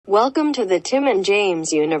Welcome to the Tim and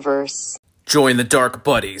James universe. Join the Dark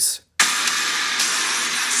Buddies.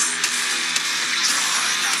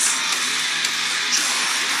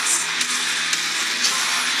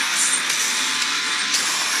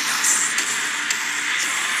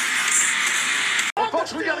 Well,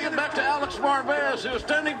 folks, we gotta get back to Alex Marvez, who is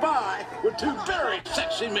standing by with two very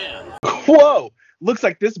sexy men. Whoa! Looks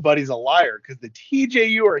like this buddy's a liar because the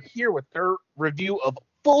TJU are here with their review of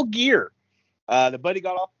Full Gear. The buddy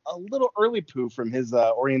got off a little early poo from his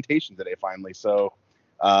orientation today, finally. So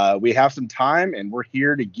we have some time, and we're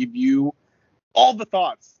here to give you all the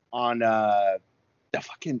thoughts on the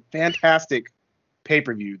fucking fantastic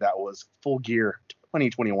pay-per-view that was Full Gear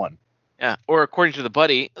 2021. Yeah, or according to the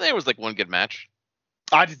buddy, there was like one good match.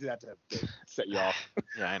 I just did that to set you off.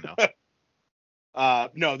 Yeah, I know.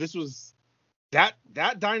 No, this was that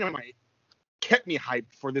Dynamite kept me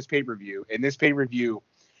hyped for this pay-per-view. And this pay-per-view,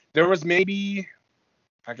 there was maybe,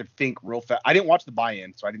 if I could think real fast. I didn't watch the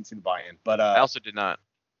buy-in, so I didn't see the buy-in. But I also did not.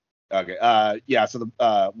 Okay. Yeah. So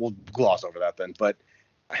we'll gloss over that then. But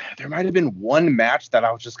there might have been one match that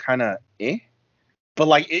I was just kind of but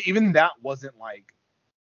like even that wasn't like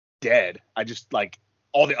dead. I just like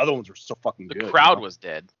all the other ones were so fucking good. The crowd was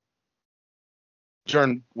dead.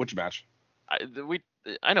 During which match?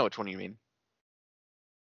 I know which one you mean.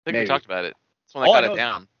 I think Maybe. we talked about it. That's when I got it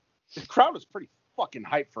down. The crowd was pretty fucking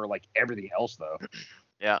hyped for like everything else though.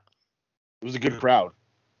 Yeah. It was a good crowd.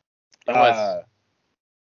 It was.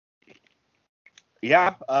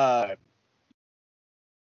 Yeah.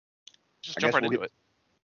 Just jump right into it.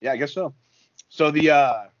 Yeah, I guess so. So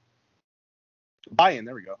the buy-in,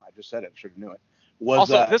 there we go. I just said it. Should have knew it.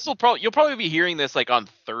 Also, you'll probably be hearing this like on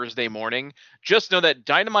Thursday morning. Just know that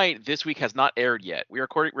Dynamite this week has not aired yet. We are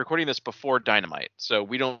recording this before Dynamite, so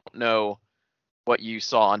we don't know what you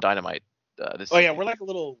saw on Dynamite this. Oh yeah, we're like a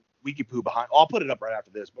little wiki poo behind. I'll put it up right after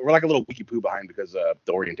this, but we're like a little wiki poo behind because the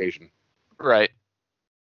orientation. Right.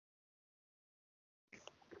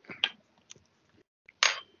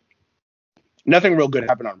 Nothing real good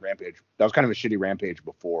happened on Rampage. That was kind of a shitty Rampage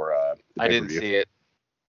before the I didn't pay-per-view. see it.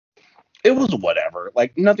 It was whatever.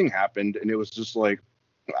 Like nothing happened, and it was just like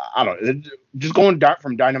I don't know. Just going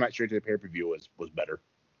from Dynamite straight to the pay-per-view was better.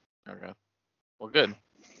 Okay. Well, good.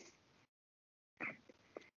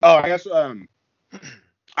 Oh, I guess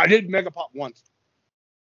I did Mega Pop once.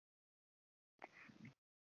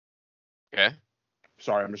 Okay.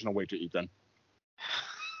 Sorry, I'm just gonna wait to eat then.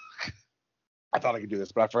 I thought I could do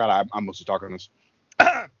this, but I forgot I'm mostly talking on this.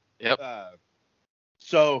 Yep.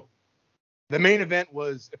 So the main event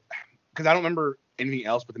was, because I don't remember anything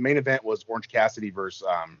else, but the main event was Orange Cassidy versus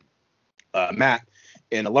Matt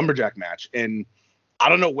in a lumberjack match. And I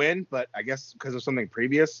don't know when, but I guess because of something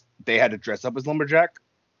previous, they had to dress up as lumberjacks,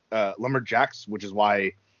 which is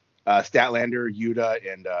why Statlander, Yuta,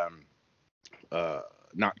 and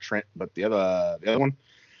not Trent, but the other one,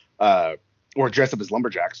 were dressed up as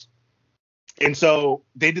lumberjacks. And so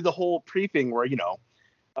they did the whole pre-thing where,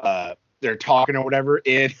 they're talking or whatever,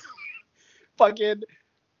 and fucking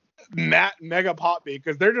Matt mega pop me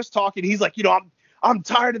because they're just talking. He's like, I'm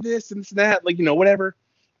tired of this and that, like, whatever.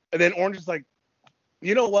 And then Orange is like,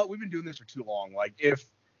 you know what? We've been doing this for too long. Like, if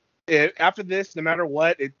after this, no matter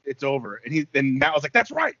what, it's over. And Matt was like,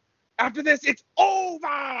 that's right. After this, it's over.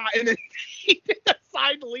 And then he did the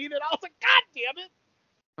side lead, and I was like, God damn it.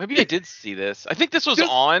 Maybe I did see this. I think this was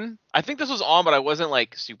on. But I wasn't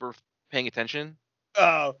like super paying attention.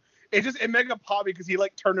 It mega popped me because he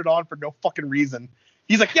like turned it on for no fucking reason.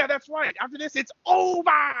 He's like, yeah, that's right. After this, it's over.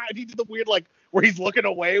 And he did the weird like where he's looking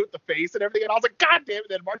away with the face and everything. And I was like, God damn it.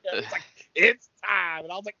 And then Marquez was like, it's time.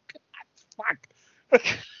 And I was like, God, fuck.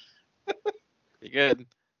 You good?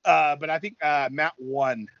 But I think Matt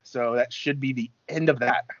won, so that should be the end of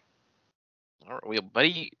that. All right, well,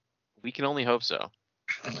 buddy, we can only hope so.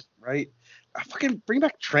 Right? Fucking bring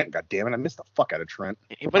back Trent, goddammit. I missed the fuck out of Trent.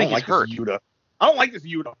 Buddy, he's hurt. I don't like this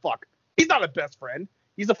Yuta. Fuck. He's not a best friend.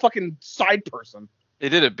 He's a fucking side person. They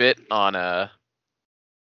did a bit on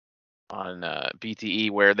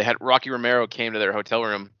BTE where they had Rocky Romero came to their hotel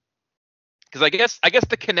room. Because I guess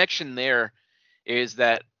the connection there is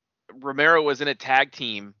that Romero was in a tag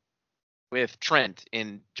team with Trent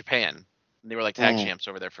in Japan. And they were like tag champs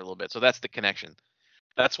over there for a little bit. So that's the connection.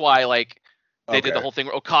 That's why like they did the whole thing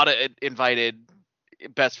where Okada invited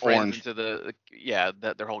best friends into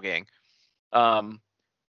their whole gang.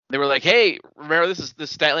 They were like, hey, Romero, this is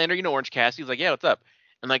Statlander, Orange Cassidy. He's like, yeah, what's up?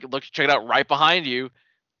 And like, look, check it out, right behind you,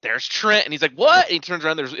 there's Trent. And he's like, what? And he turns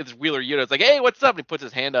around, it's Wheeler Yuta. It's like, hey, what's up? And he puts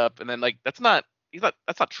his hand up, and then like, that's not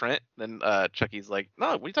Trent. And then Chucky's like,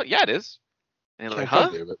 no, what are you talking? Yeah, it is. And he's like, huh?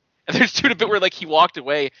 And there's a bit where like he walked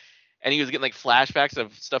away, and he was getting like flashbacks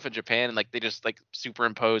of stuff in Japan, and like they just like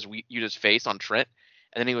superimposed Yuta's face on Trent,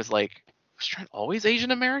 and then he was like, "Was Trent always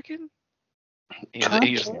Asian American?" And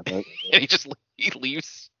he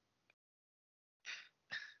leaves.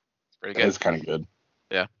 It's pretty good. It's kind of good.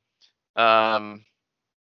 Yeah. Yeah,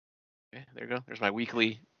 there you go. There's my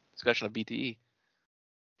weekly discussion of BTE.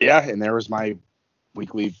 Yeah, and there was my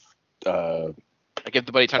weekly. I give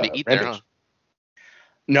the buddy time to eat there, huh?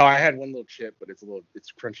 No, I had one little chip, but it's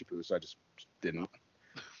crunchy poo, so I just didn't.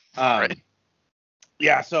 Right.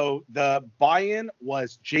 Yeah, so the buy-in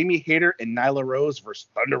was Jamie Hayter and Nyla Rose versus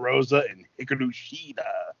Thunder Rosa and Hikaru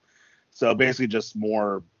Shida. So basically just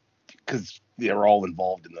more because they're all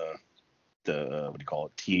involved in the what do you call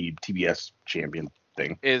it, TBS champion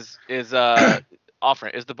thing. Is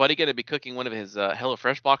offering, is the buddy going to be cooking one of his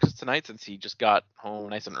HelloFresh boxes tonight since he just got home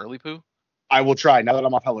nice and early, Pooh? I will try. Now that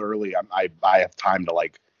I'm off hella early, I have time to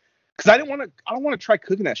like, because I don't want to try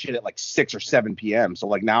cooking that shit at like 6 or 7 p.m. So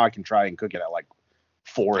like now I can try and cook it at like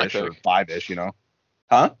 4-ish or 5-ish, you know?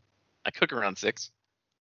 Huh? I cook around 6.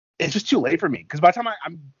 It's just too late for me because by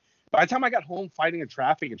the time I got home fighting in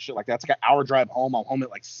traffic and shit like that, it's like an hour drive home. I'm home at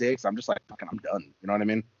like 6. I'm just like fucking, I'm done. You know what I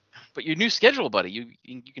mean? But your new schedule, buddy,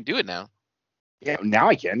 you can do it now. Yeah, now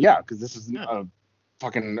I can. Yeah, because this is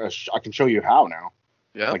fucking. I can show you how now.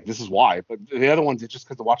 Yeah. Like this is why. But the other ones, it's just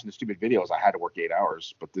because of watching the stupid videos. I had to work 8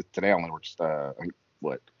 hours, but today I only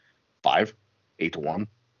worked 5, 8 to 1,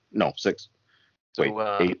 no 6. So,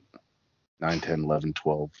 wait, 8, 9, 10, 11,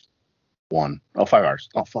 12, 1. Oh, 5 hours.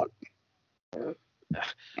 Oh fuck.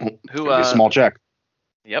 Who? A small check.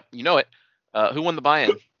 Yep, you know it. Who won the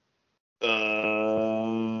buy-in?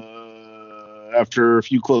 After a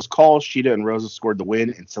few close calls, Shida and Rosa scored the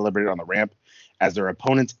win and celebrated on the ramp as their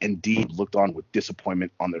opponents and Deeb looked on with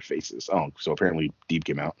disappointment on their faces. Oh, so apparently Deeb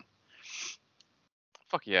came out.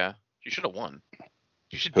 Fuck yeah. You should have won.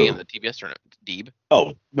 You should be in the TBS tournament, Deeb.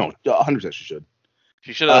 Oh, no, 100% she should.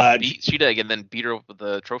 She should have beat Shida again, then beat her with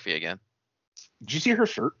the trophy again. Did you see her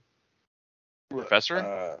shirt?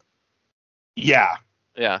 Professor? Yeah.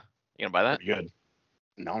 Yeah. You gonna buy that? Pretty good.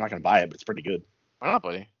 No, I'm not gonna buy it, but it's pretty good. Why not,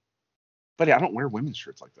 buddy? Buddy, I don't wear women's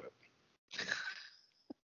shirts like that.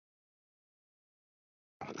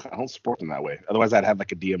 I don't support them that way. Otherwise, I'd have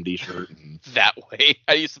like a DMD shirt. And... That way?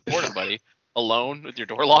 How do you support them, buddy? Alone with your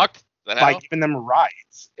door locked? By giving them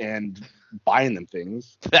rides and buying them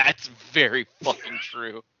things. That's very fucking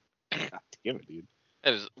true. God damn it, dude.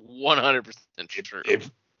 That is 100% true. If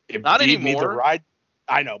not Deeb anymore. Needs a ride,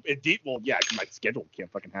 I know. If Deeb, well, yeah, my schedule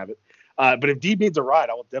can't fucking have it. But if Deeb needs a ride,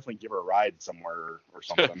 I will definitely give her a ride somewhere or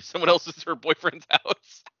something. Someone else's, her boyfriend's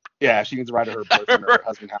house. Yeah, she needs a ride to her boyfriend or her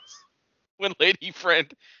husband's house. When Lady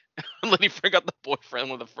Friend got the boyfriend,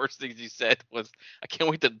 one of the first things he said was, "I can't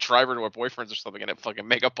wait to drive her to her boyfriend's or something," and it fucking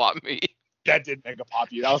mega popped me. That did mega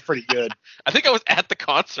pop you. That was pretty good. I think I was at the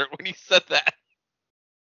concert when he said that.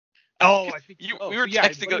 Oh, I think we were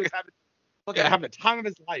texting. Having the time of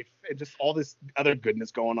his life and just all this other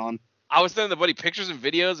goodness going on. I was sending the buddy pictures and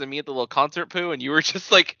videos and me at the little concert, Pooh, and you were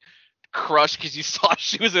just like crushed because you saw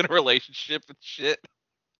she was in a relationship and shit.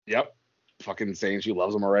 Yep. Fucking saying she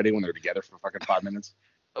loves him already when they're together for fucking 5 minutes.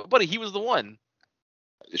 Buddy, he was the one.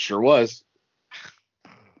 It sure was.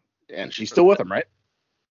 And she's still with him, right?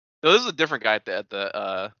 No, this is a different guy at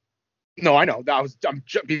the No, I know. I'm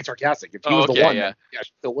being sarcastic. If he was the one, yeah,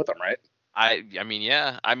 she's still with him, right? I mean,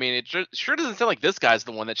 yeah. I mean, it sure doesn't sound like this guy's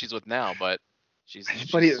the one that she's with now, but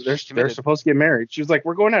Buddy, they're supposed to get married. She was like,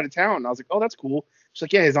 "We're going out of town." And I was like, "Oh, that's cool." She's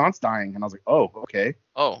like, "Yeah, his aunt's dying." And I was like, "Oh, okay."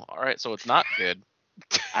 Oh, all right. So it's not good.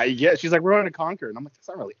 She's like, "We're going to Concord." And I'm like, "That's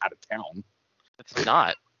not really out of town." It's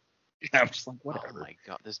not. Yeah, I'm just like, whatever. Oh my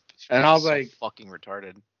god, this. And I was like, fucking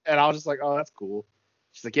retarded. And I was just like, "Oh, that's cool."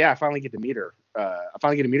 She's like, "Yeah, I finally get to meet her. I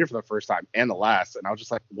finally get to meet her for the first time and the last." And I was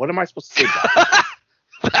just like, "What am I supposed to say about that?"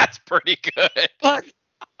 That's pretty good. But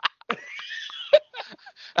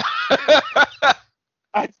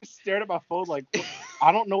I just stared at my phone like,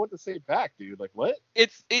 I don't know what to say back, dude. Like, what?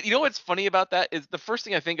 You know what's funny about that is the first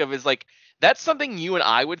thing I think of is like that's something you and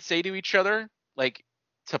I would say to each other, like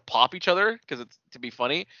to pop each other because it's to be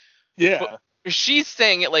funny. Yeah. But she's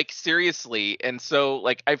saying it like seriously, and so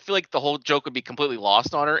like I feel like the whole joke would be completely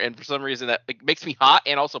lost on her, and for some reason that like, makes me hot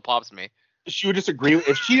and also pops me. She would just agree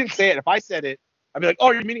if she didn't say it. If I said it, I'd be like,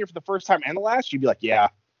 "Oh, you're meeting her for the first time and the last." She'd be like, "Yeah."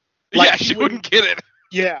 Like, yeah, she wouldn't get it.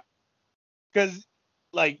 Yeah, because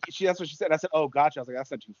like that's what she said. I said, "Oh, gotcha." I was like,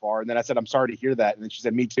 "That's not too far." And then I said, "I'm sorry to hear that." And then she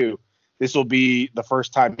said, "Me too. This will be the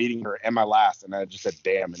first time meeting her and my last." And I just said,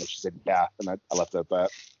 "Damn." And then she said, "Yeah." And I left it at that.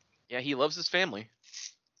 Yeah, he loves his family.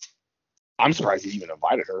 I'm surprised he even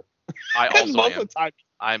invited her. I also most am. of the time,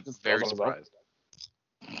 I'm very surprised.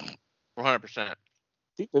 100%.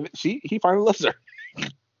 He finally loves her.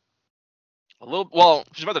 A little. Well,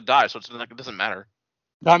 she's about to die, so it doesn't matter.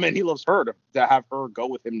 I mean, he loves her to have her go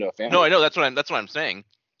with him to a family. No, I know. That's what I'm saying.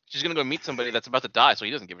 She's gonna go meet somebody that's about to die, so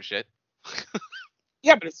he doesn't give a shit.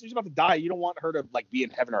 Yeah, but if she's about to die, you don't want her to like be in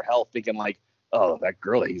heaven or hell, thinking like, oh, that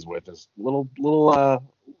girl that he's with is little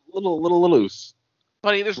loose.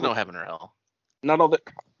 Buddy, there's no heaven or hell. Not all that,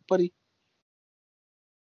 buddy.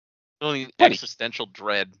 Only Buddy. existential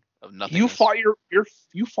dread of nothing. You fought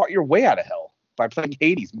your way out of hell by playing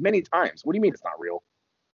Hades many times. What do you mean it's not real?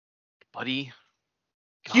 buddy.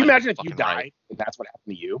 Can you God, imagine if you're you fucking died right. and that's what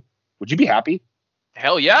happened to you? Would you be happy?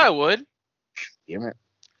 Hell yeah, I would. Damn it.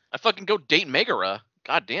 I fucking go date Megara.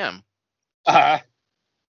 God damn. Uh,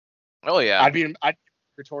 Oh yeah. I'd be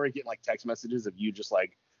Victoria getting like text messages of you just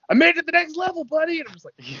like, I made it to the next level, buddy. And I'm just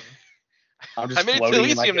like, I'm just I made it to floating in,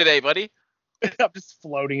 Elysium like, today, buddy. I'm just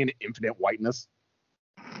floating in infinite whiteness.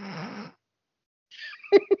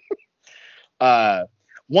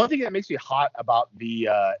 One thing that makes me hot about the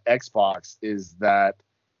Xbox is that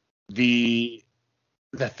the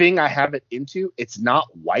thing I have it into, it's not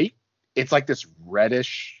white. It's like this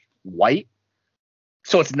reddish white.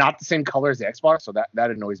 So it's not the same color as the Xbox. So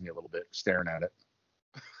that annoys me a little bit staring at it.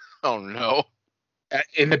 Oh no.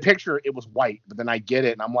 In the picture, it was white, but then I get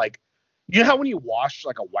it and I'm like, you know how when you wash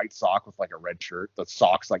like a white sock with like a red shirt, the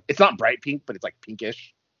sock's like, it's not bright pink, but it's like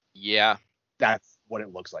pinkish. Yeah. That's what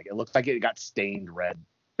it looks like. It looks like it got stained red.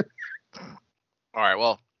 All right.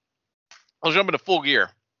 Well, I'll jump into full gear.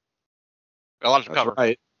 Got a lot to That's cover.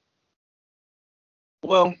 right.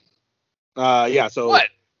 Well, yeah. So What?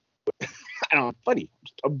 I don't know, funny.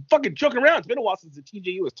 I'm fucking joking around. It's been a while since the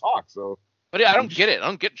TJU has talked. So Buddy, I don't get it. I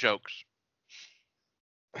don't get jokes.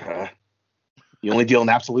 you only deal in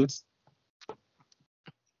absolutes.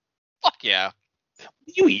 Fuck yeah.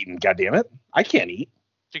 You eating? Goddammit. I can't eat.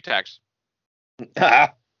 Tic Tacs. Yeah,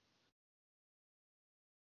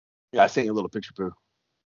 I sent you a little picture, Pooh.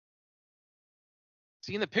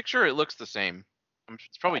 See, in the picture, it looks the same.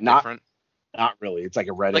 It's probably Not- different. Not really. It's like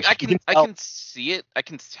a reddish. Like I You can tell- see it. I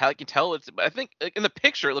can tell it's. But I think like, in the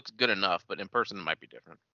picture it looks good enough, but in person it might be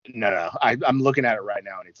different. No. I'm looking at it right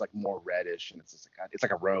now, and it's like more reddish, and it's just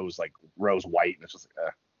like a rose white, and it's just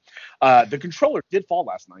like. The controller did fall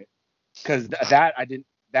last night because that I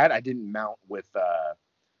didn't mount with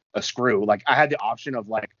a screw. Like I had the option of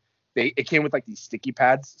like it came with like these sticky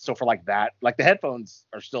pads. So for like that, like the headphones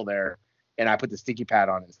are still there, and I put the sticky pad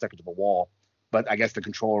on and stuck it to the wall. But I guess the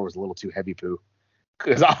controller was a little too heavy, Pooh.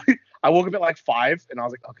 Because I woke up at like 5 and I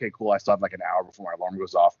was like, okay, cool. I still have like an hour before my alarm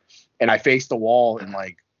goes off. And I faced the wall and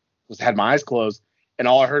like had my eyes closed. And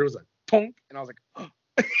all I heard was a tonk. And I was like, oh.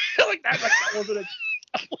 like that wasn't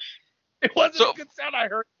it wasn't a good sound. I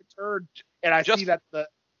heard it turned. And I see that the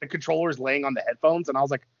controller is laying on the headphones. And I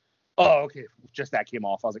was like, oh, okay. Just that came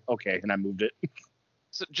off. I was like, okay. And I moved it.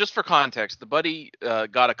 So just for context, the buddy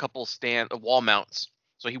got a couple wall mounts.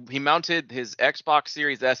 So he mounted his Xbox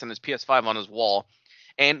Series S and his PS5 on his wall.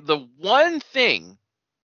 And the one thing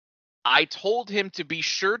I told him to be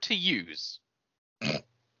sure to use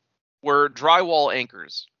were drywall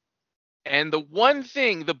anchors. And the one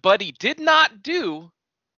thing the buddy did not do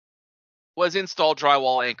was install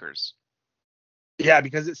drywall anchors. Yeah,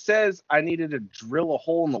 because it says I needed to drill a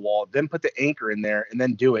hole in the wall, then put the anchor in there, and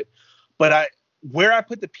then do it. But where I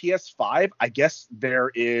put the PS5, I guess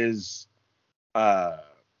there is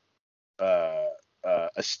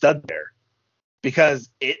a stud there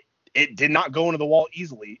because it did not go into the wall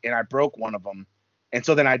easily, and I broke one of them. And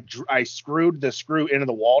so then I screwed the screw into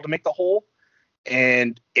the wall to make the hole,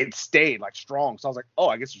 and it stayed like strong. So I was like, oh,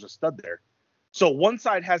 I guess there's a stud there. So one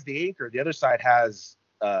side has the anchor, the other side has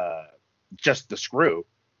just the screw.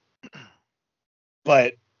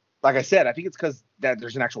 But like I said, I think it's because that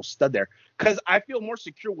there's an actual stud there. Because I feel more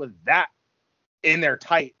secure with that in there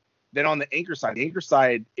tight than on the anchor side. The anchor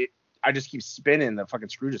side, I just keep spinning. The fucking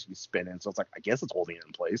screw just keeps spinning. So it's like, I guess it's holding it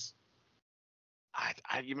in place.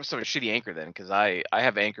 You must have a shitty anchor then, because I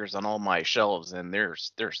have anchors on all my shelves and they're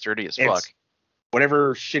sturdy as It's fuck.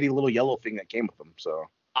 whatever shitty little yellow thing that came with them. So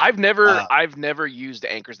I've never used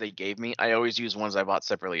the anchors they gave me. I always use ones I bought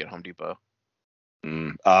separately at Home Depot.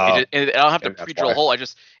 And I don't have to that's pre-drill why. a hole.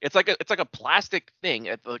 It's like a plastic thing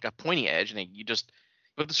at like a pointy edge, and you just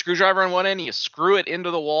put the screwdriver on one end, you screw it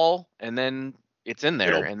into the wall, and then it's in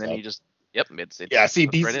there, and then you just it's yeah. See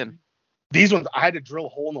puts right in. these ones, I had to drill a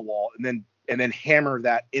hole in the wall and then hammer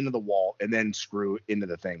that into the wall and then screw it into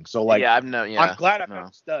the thing. So like, I'm glad I found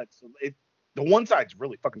a stud. So the one side's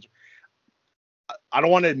really fucking. I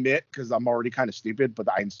don't want to admit because I'm already kind of stupid, but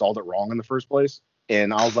I installed it wrong in the first place,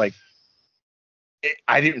 and I was like,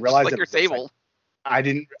 I didn't realize like that your table. I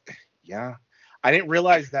didn't. Yeah, I didn't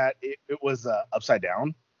realize that it was upside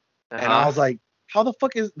down, and I Uh-huh. was like, how the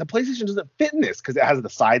fuck is the PlayStation doesn't fit in this because it has the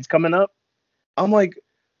sides coming up. I'm like,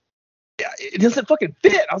 yeah, it doesn't fucking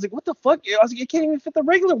fit. I was like, what the fuck? I was like, it can't even fit the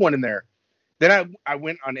regular one in there. Then I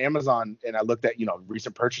went on Amazon and I looked at,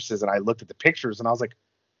 recent purchases, and I looked at the pictures, and I was like,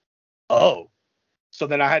 oh. So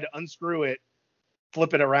then I had to unscrew it,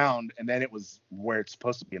 flip it around, and then it was where it's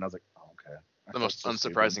supposed to be. And I was like, oh, okay. The most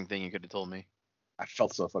unsurprising thing you could have told me. I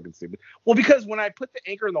felt so fucking stupid. Well, because when I put the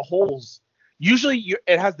anchor in the holes, usually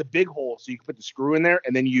it has the big hole, so you can put the screw in there,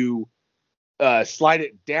 and then you slide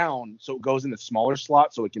it down so it goes in the smaller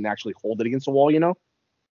slot so it can actually hold it against the wall,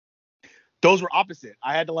 Those were opposite.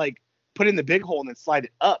 I had to put in the big hole and then slide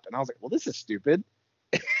it up, and I was like, well, this is stupid.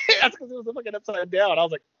 That's because it was fucking upside down. I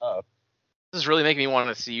was like, oh. This is really making me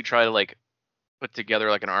want to see you try to put together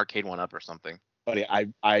an arcade one up or something. Buddy,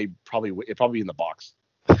 I probably it'd probably be in the box.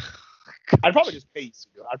 I'd probably just pay you.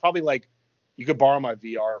 I'd probably you could borrow my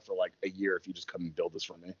VR for a year if you just come and build this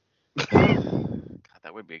for me. God,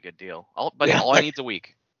 that would be a good deal. All I need's a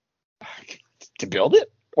week. To build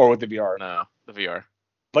it, or with the VR? No, the VR.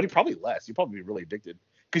 Buddy, probably less. You'd probably be really addicted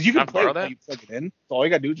because you can play it. You plug it in. So all you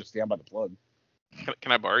gotta do is just stand by the plug.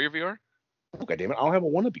 Can I borrow your VR? Oh, God damn it! I don't have a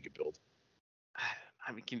one-up you could build.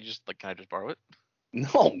 I mean, can I just borrow it? No,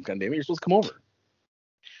 God damn it! You're supposed to come over.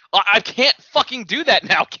 I can't fucking do that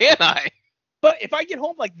now, can I? But if I get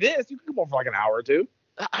home like this, you can come over for an hour or two.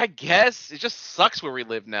 I guess it just sucks where we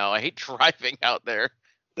live now. I hate driving out there.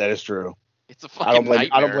 That is true. It's a fucking nightmare.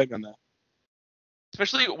 I don't blame you on that.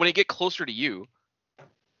 Especially when you get closer to you.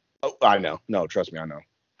 Oh, I know. No, trust me, I know.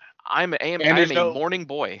 I'm a morning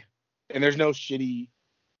boy. And there's no shitty,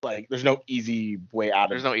 there's no easy way out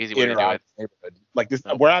of it. There's no easy way to do it. Neighborhood. This,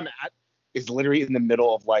 where I'm at is literally in the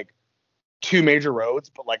middle of two major roads,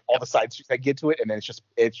 but all the side streets that get to it, and then it's just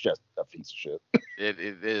a piece of shit. It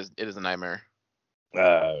is a nightmare.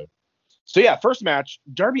 So yeah, first match,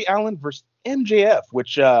 Darby Allin versus MJF,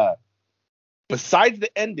 which besides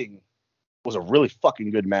the ending was a really fucking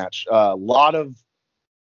good match. A lot of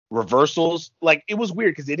reversals. It was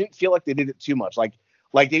weird because they didn't feel like they did it too much.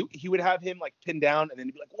 He would have him pinned down, and then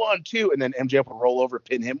he'd be 1, 2, and then MJF would roll over,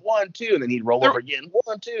 pin him 1, 2, and then he'd roll over again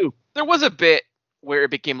 1, 2. There was a bit where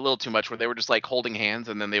it became a little too much, where they were just holding hands,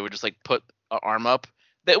 and then they would just put an arm up.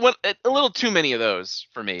 That went a little too many of those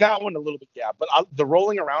for me. That one a little bit, yeah. But the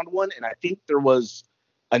rolling around one, and I think there was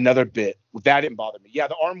another bit that didn't bother me. Yeah,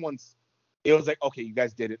 the arm ones, it was okay, you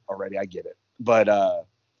guys did it already, I get it. But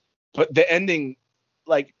the ending,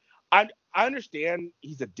 I understand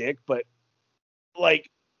he's a dick, but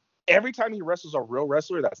every time he wrestles a real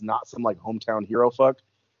wrestler that's not some hometown hero fuck,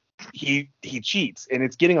 he cheats, and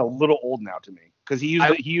it's getting a little old now to me because he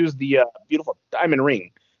used the beautiful diamond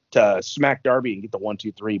ring to smack Darby and get the 1,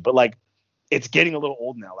 2, 3, but it's getting a little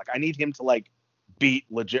old now. I need him to beat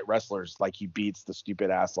legit wrestlers like he beats the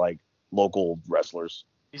stupid ass local wrestlers.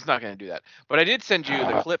 He's not going to do that. But I did send you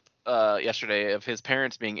the clip yesterday of his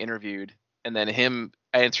parents being interviewed, and then him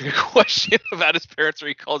answering a question about his parents where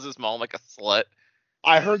he calls his mom a slut.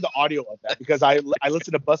 I heard the audio of that because I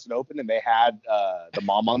listened to Busted Open, and they had the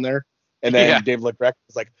mom on there, and then Dave LeGreck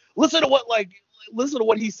was listen to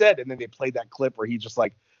what he said, and then they played that clip where he's just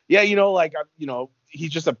yeah, he's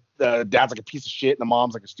just dad's a piece of shit, and the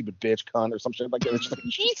mom's a stupid bitch cunt or some shit like that. It's just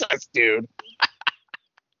Jesus, dude.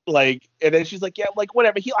 And then she's yeah,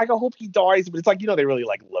 whatever. I hope he dies, but it's they really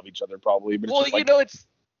love each other probably. But it's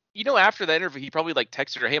after the interview, he probably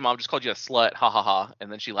texted her, "Hey mom, just called you a slut, ha ha ha,"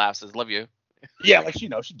 and then she laughs, says, "Love you." Yeah, she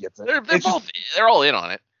gets it. They're all in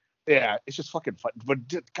on it. Yeah, it's just fucking fun. But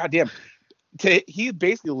goddamn, he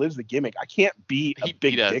basically lives the gimmick. I can't be a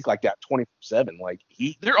big dick like that 24/7.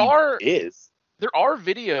 There are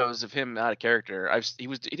videos of him out of character. He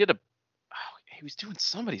was doing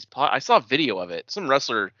somebody's I saw a video of it. Some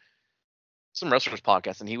wrestler's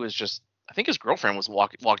podcast, and he was just, I think his girlfriend was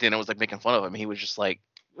walked in and was making fun of him. He was just wait,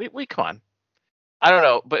 come on. I don't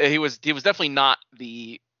know, but he was definitely not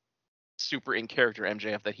the super in character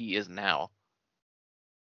MJF that he is now.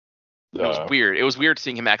 It was weird. It was weird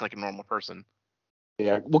seeing him act like a normal person.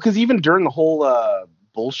 Yeah, well, because even during the whole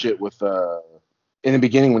bullshit with in the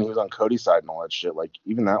beginning when he was on Cody's side and all that shit,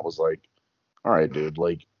 even that was all right, dude,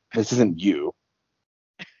 this isn't you.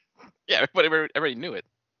 Yeah, but everybody knew it.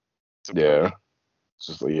 So yeah, it's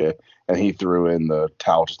just yeah, and he threw in the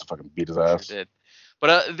towel just to fucking beat his ass. Sure did.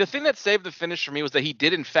 But the thing that saved the finish for me was that he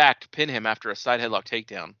did in fact pin him after a side headlock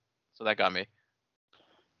takedown. So that got me.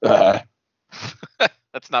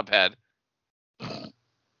 That's not bad.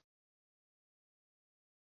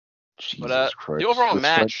 Jesus Christ. The overall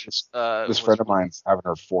match. This friend of mine's having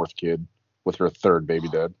her 4th kid with her 3rd baby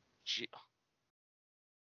dead.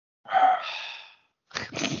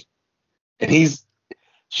 And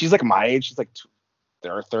she's like my age. She's like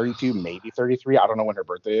they're 32, maybe 33. I don't know when her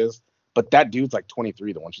birthday is, but that dude's like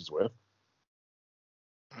 23, the one she's with.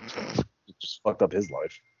 It just fucked up his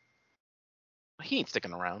life. He ain't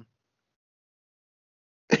sticking around.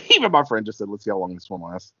 Even my friend just said, let's see how long this one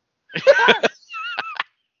lasts.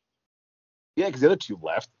 Yeah, because the other two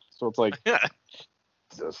left. So it's like,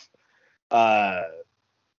 Jesus. And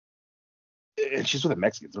she's with the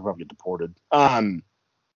Mexicans. They'll probably get deported.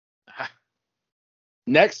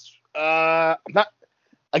 Next,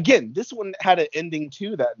 this one had an ending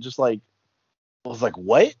too that just like was like,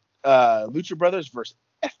 what? Lucha Brothers versus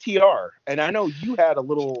FTR. And I know you had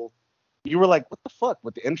you were like, what the fuck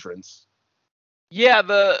with the entrance? Yeah,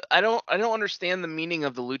 I don't understand the meaning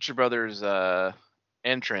of the Lucha Brothers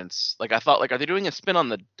entrance. Like I thought, like, are they doing a spin on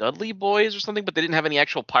the Dudley Boys or something? But they didn't have any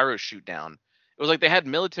actual pyro shoot down. It was like they had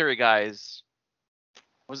military guys.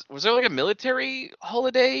 Was there like a military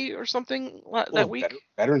holiday or something that week?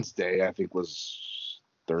 Veterans Day, I think, was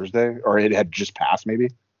Thursday, or it had just passed, maybe.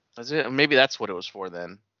 Was it? Maybe that's what it was for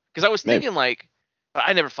then. Because I was thinking like,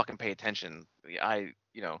 I never fucking pay attention. I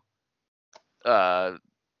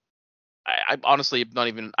honestly not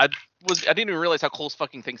even. I didn't even realize how close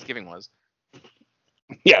fucking Thanksgiving was.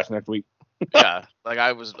 Yeah, it's next week. Yeah, like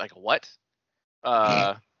I was like, what?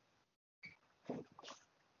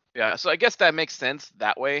 Yeah, so I guess that makes sense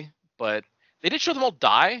that way, but they did show them all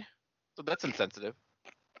die, so that's insensitive.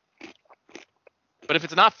 But if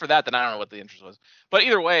it's not for that, then I don't know what the interest was. But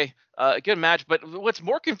either way, a good match. But what's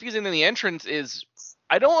more confusing than the entrance is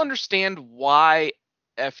I don't understand why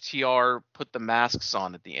FTR put the masks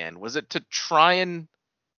on at the end. Was it to try and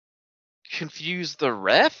confuse the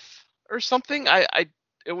ref or something?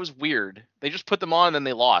 It was weird. They just put them on and then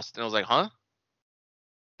they lost, and I was like, huh?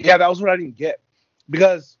 Yeah, that was what I didn't get,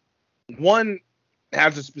 because one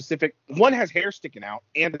has hair sticking out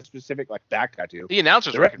and a specific like back tattoo. The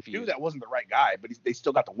announcers were confused. Knew that wasn't the right guy, but they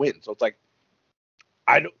still got the win. So it's like,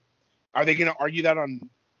 are they going to argue that on,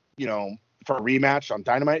 for a rematch on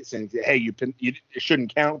Dynamite, saying, hey, it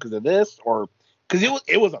shouldn't count because of this, or because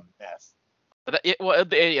it was a mess. But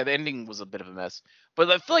the ending was a bit of a mess.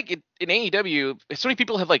 But I feel like in AEW, so many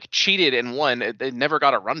people have like cheated and won. They never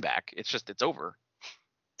got a run back. It's over.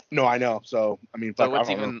 No, I know. So I mean, so what's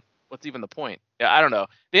even the point? Yeah, I don't know.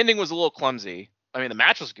 The ending was a little clumsy. I mean, the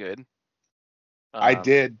match was good. I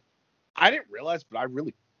didn't realize, but I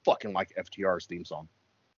really fucking like FTR's theme song.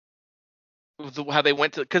 How they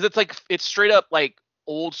went to, because it's straight up like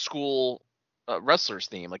old school wrestlers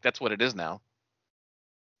theme. Like that's what it is now.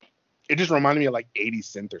 It just reminded me of like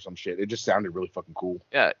 80s synth or some shit. It just sounded really fucking cool.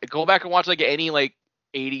 Yeah, go back and watch like any like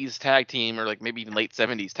 80s tag team or like maybe even late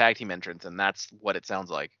 70s tag team entrance, and that's what it sounds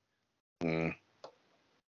like. Mm.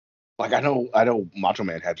 Like I know Macho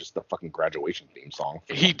Man had just the fucking graduation theme song.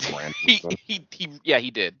 He did.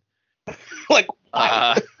 Like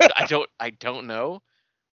I don't know,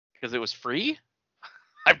 because it was free.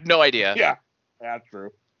 I have no idea. Yeah, that's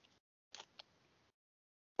true.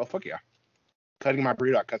 Oh fuck yeah! Cutting my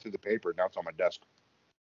burrito, I cut through the paper. Now it's on my desk.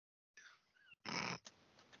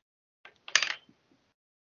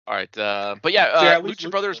 All right, but yeah, Lucha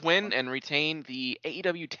Brothers win and retain the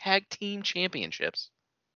AEW Tag Team Championships.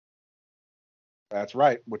 That's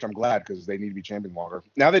right, which I'm glad, because they need to be champion longer.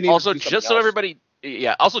 Now they need also to do just so everybody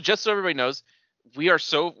knows, we are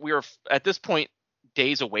at this point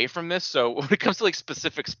days away from this. So when it comes to like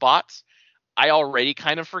specific spots, I already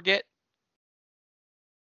kind of forget.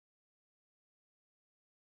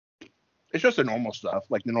 It's just the normal stuff,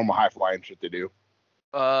 like the normal high flying shit they do.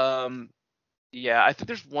 Yeah, I think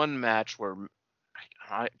there's one match where,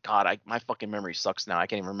 my fucking memory sucks now. I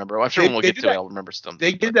can't even remember. I'm sure when we'll get to it, I'll remember something.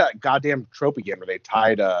 They did that goddamn trope again where they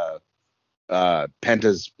tied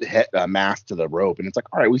Penta's mask to the rope, and it's like,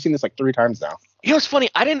 all right, we've seen this like 3 times now. You know what's funny?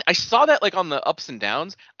 I saw that like on the ups and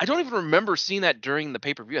downs. I don't even remember seeing that during the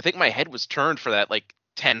pay-per-view. I think my head was turned for that like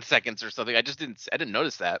 10 seconds or something. I didn't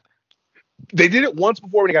notice that. They did it once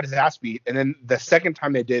before when he got his ass beat, and then the second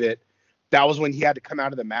time they did it, that was when he had to come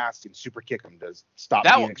out of the mask and super kick him to stop.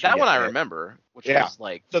 That one I remember, which was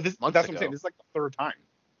like that's what I'm saying. This is like the 3rd time.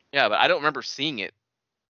 Yeah, but I don't remember seeing it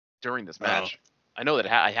during this match. I know that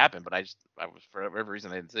it happened, but I was, for whatever reason,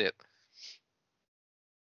 I didn't see it.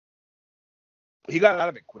 He got out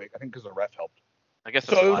of it quick, I think, because the ref helped. I guess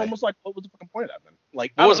so. It was almost like, what was the fucking point of that then?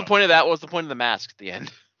 Like, what was the point of that? What was the point of the mask at the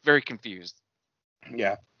end? Very confused.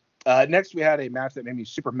 Yeah. Next, we had a match that made me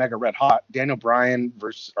super mega red hot. Bryan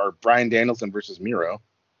Danielson versus Miro.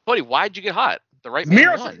 Buddy, why'd you get hot? The right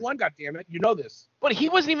Miro won. won, goddammit. You know this. But he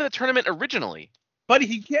wasn't even in the tournament originally. Buddy,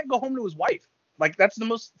 he can't go home to his wife. Like, that's the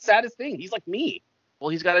most saddest thing. He's like me. Well,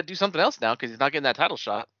 he's got to do something else now because he's not getting that title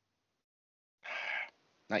shot.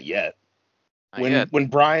 Not yet. Not yet. When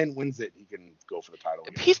Brian wins it, he can go for the title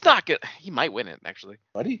again. He's not good. He might win it, actually.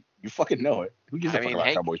 Buddy, you fucking know it. Who gives a fuck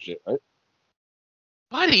about Cowboy shit, right?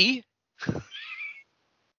 Buddy.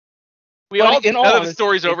 Now that the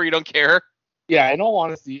story's over, you don't care. Yeah, in all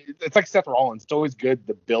honesty, it's like Seth Rollins. It's always good,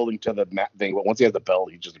 the building to the thing, but once he has the belt,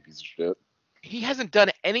 he's just a piece of shit. He hasn't done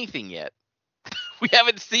anything yet. We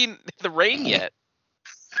haven't seen the reign yet.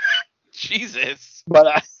 Jesus.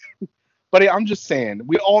 But I'm just saying,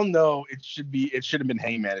 we all know it should have been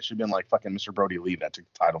Hangman. It should have been like fucking Mr. Brody Lee that took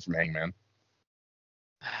the title from Hangman.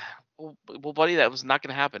 Well, buddy, that was not going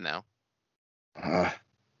to happen now. You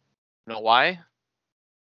know why?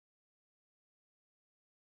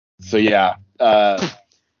 So yeah, of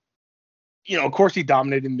course he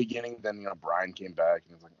dominated in the beginning. Then Brian came back and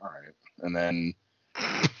he was like, all right. And then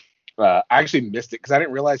I actually missed it because I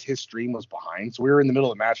didn't realize his stream was behind. So we were in the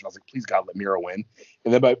middle of the match and I was like, please God, let Miro win.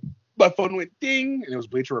 And then my phone went ding and it was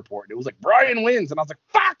Bleacher Report. And it was like Brian wins and I was like,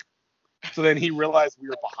 fuck. So then he realized we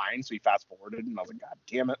were behind, so he fast forwarded and I was like, God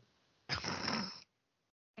damn it.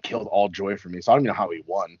 Killed all joy for me. So I don't even know how he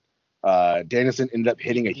won. Danielson ended up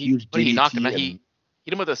hitting a huge DDT. He knocked him out. He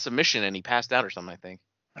hit him with a submission and he passed out or something, I think.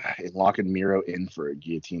 And locking Miro in for a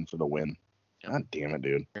guillotine for the win. God damn it,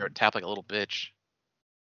 dude. Miro tapped like a little bitch.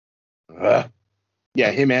 Yeah,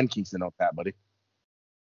 him and Kingston don't tap, buddy.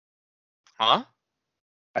 Huh?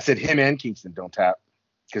 I said him and Kingston don't tap.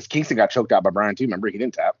 Because Kingston got choked out by Brian too. Remember, he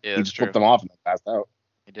didn't tap. Yeah, he just flipped them off and passed out.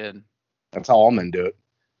 He did. That's how all men do it.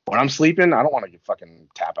 When I'm sleeping, I don't want to get fucking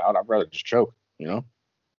tap out. I'd rather just choke,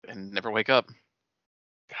 And never wake up.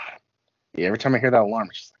 God. Yeah, every time I hear that alarm,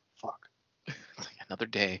 it's just like, fuck. It's like another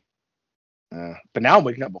day. But now I'm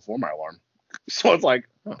waking up before my alarm. So it's like,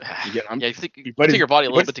 you think your body a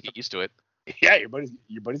little bit to get used to it. Yeah, your buddy's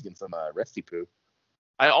getting some resty poo.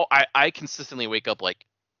 I consistently wake up like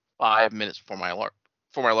 5 minutes before my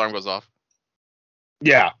alarm goes off.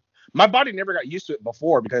 Yeah. My body never got used to it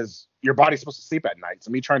before because your body's supposed to sleep at night.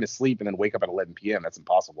 So me trying to sleep and then wake up at 11 p.m., that's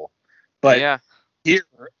impossible. But yeah, here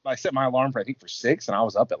I set my alarm for 6 and I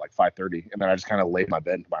was up at like 5:30 and then I just kind of laid in my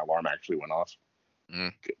bed until my alarm actually went off.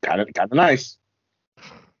 Kind of nice.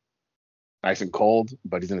 Nice and cold,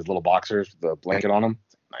 but he's in his little boxers with the blanket on him.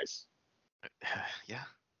 Nice. Yeah.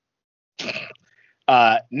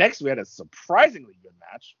 Next we had a surprisingly good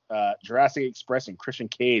match. Jurassic Express and Christian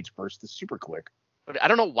Cage versus the Super Click. I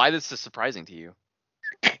don't know why this is surprising to you.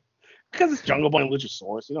 Because it's Jungle Boy and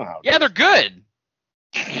Luchasaurus. You know how. Yeah, they're good.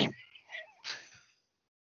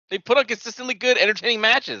 They put on consistently good, entertaining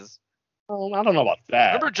matches. Oh, I don't know about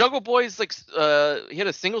that. Remember Jungle Boy's he had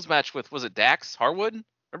a singles match with, was it Dax Harwood?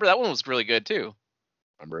 Remember that one was really good too.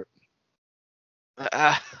 Remember it.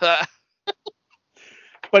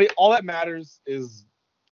 But all that matters is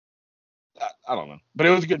I don't know. But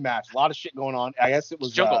it was a good match. A lot of shit going on. I guess it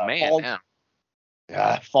was Jungle Man.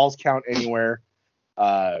 Falls count anywhere.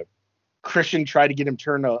 Christian tried to get him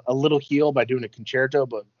turned a little heel by doing a concerto,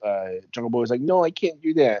 but Jungle Boy was like, no, I can't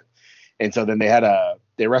do that. And so then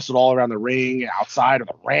they wrestled all around the ring, outside of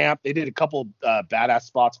the ramp. They did a couple badass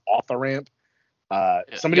spots off the ramp.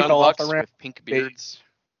 Somebody Young fell off Bucks the ramp. with pink beards.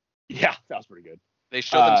 Yeah, that was pretty good. They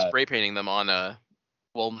showed them spray painting them on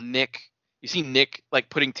Nick. You see Nick like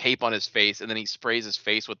putting tape on his face, and then he sprays his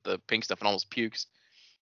face with the pink stuff and almost pukes.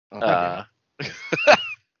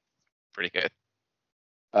 Pretty good.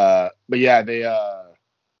 But yeah, they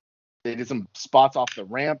did some spots off the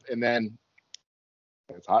ramp, and then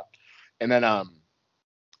it's hot. And then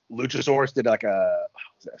Luchasaurus did like a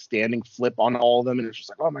standing flip on all of them, and it's just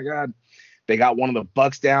like, oh my god. They got one of the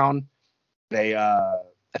Bucks down. They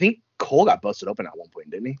I think Cole got busted open at one point,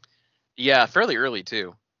 didn't he? Yeah, fairly early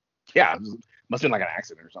too. Yeah, must have been like an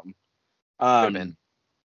accident or something.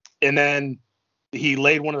 And then he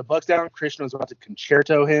laid one of the Bucks down. Christian was about to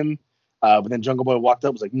concerto him, but then Jungle Boy walked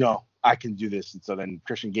up, was like, "No, I can do this." And so then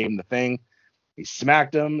Christian gave him the thing. He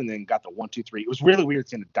smacked him, and then got the 1, 2, 3. It was really weird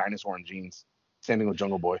seeing a dinosaur in jeans standing with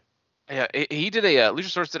Jungle Boy. Yeah, he did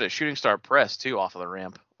Luchasaurus did a shooting star press too off of the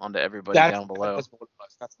ramp onto everybody down below.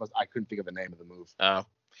 I couldn't think of the name of the move. Oh,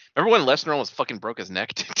 remember when Lesnar almost fucking broke his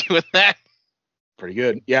neck doing that? Pretty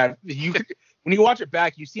good. Yeah, when you watch it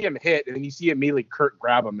back, you see him hit, and then you see immediately Kurt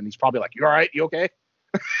grab him, and he's probably like, "You all right? You okay?"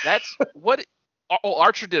 That's what. Oh,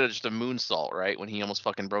 Archer did just a moonsault, right? When he almost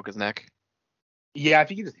fucking broke his neck. Yeah, I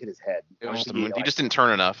think he just hit his head. It was just he just didn't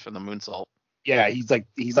turn enough in the moonsault. Yeah, he's like,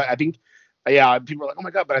 I think. Yeah, people are like, oh my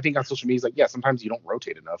god, but I think on social media, he's like, yeah, sometimes you don't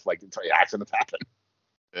rotate enough, like accidents happen.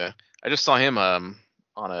 Yeah, I just saw him on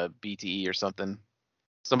a BTE or something.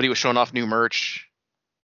 Somebody was showing off new merch,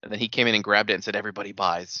 and then he came in and grabbed it and said, "Everybody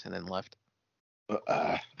buys," and then left.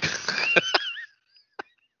 God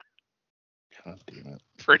damn it.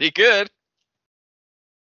 Pretty good.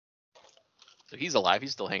 So he's alive.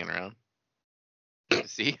 He's still hanging around.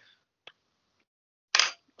 See?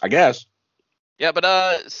 I guess. Yeah, but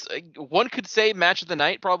one could say match of the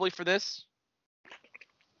night probably for this.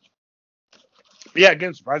 Yeah,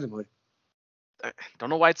 again, surprisingly. I don't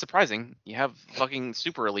know why it's surprising. You have fucking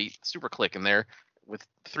Super Elite, Super Click in there with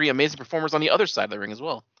 3 amazing performers on the other side of the ring as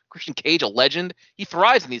well. Christian Cage, a legend. He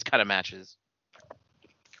thrives in these kind of matches.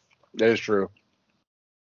 That is true.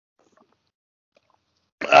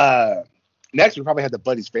 Next, we probably had the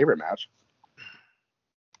Buddy's favorite match.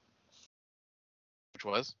 Which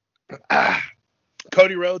was?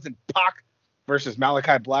 Cody Rhodes and Pac versus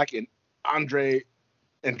Malachi Black and Andrade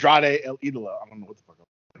El Idolo. I don't know what the fuck I'm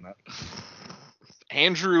talking about.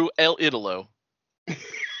 Andrew El Idolo.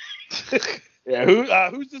 Yeah,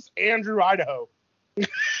 who's this Andrew Idaho?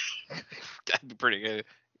 That'd be pretty good.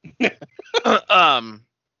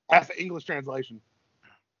 That's the English translation.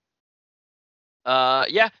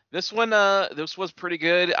 Yeah, this was pretty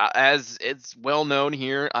good. As it's well known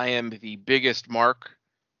here, I am the biggest mark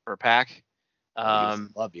for Pac.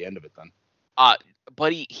 Love the end of it then.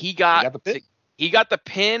 Buddy, he got the pin. He got the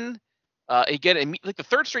pin. Again, like the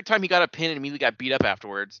third straight time he got a pin and immediately got beat up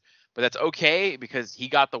afterwards. But that's okay because he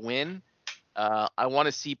got the win. I want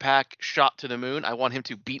to see Pac shot to the moon. I want him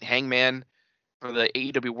to beat Hangman for the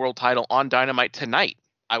AEW World Title on Dynamite tonight.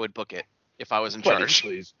 I would book it if I was in charge.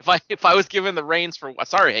 Please. If I was given the reins for,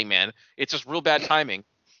 sorry, Hangman, it's just real bad timing.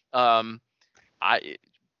 I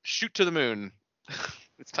shoot to the moon.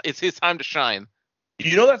 It's his time to shine.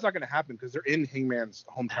 You know that's not going to happen because they're in Hangman's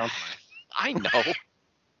hometown tonight. I know.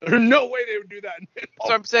 There's no way they would do that.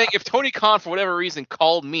 So I'm saying if Tony Khan, for whatever reason,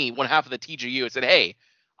 called me one half of the TGU and said, "Hey,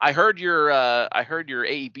 I heard your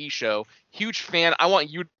AEB show. Huge fan. I want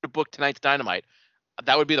you to book tonight's Dynamite."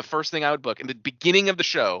 That would be the first thing I would book. In the beginning of the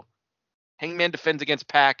show, Hangman defends against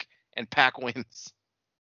Pac, and Pac wins.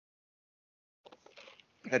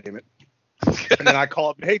 God damn it. And then I call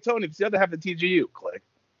up, "Hey, Tony, it's the other half of the TGU." Click.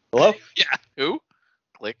 Hello? Yeah. Who?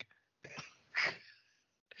 Click.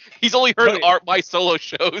 He's only heard my solo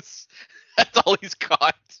shows. That's all he's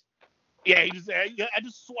got. Yeah, I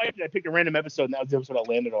just swiped it. I picked a random episode, and that was the episode I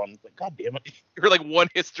landed on. Like, God damn it. You heard like one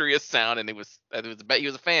history of sound, and it was he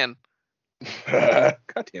was a fan. God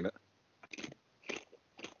damn it.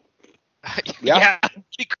 Yeah,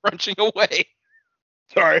 keep crunching away.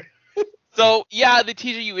 Sorry. So yeah, the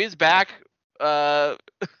TGU is back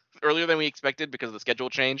earlier than we expected because of the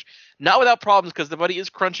schedule change. Not without problems because the buddy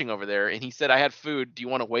is crunching over there, and he said, "I had food. Do you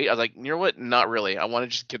want to wait?" I was like, "You know what? Not really. I want to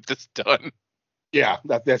just get this done." Yeah,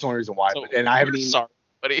 that's the only reason why. So, and I haven't eaten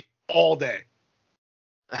buddy. all day.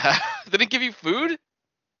 Did it give you food?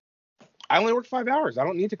 I only worked 5 hours. I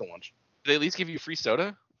don't need to take a lunch. Did they at least give you free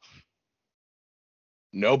soda?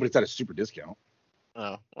 No, but it's at a super discount.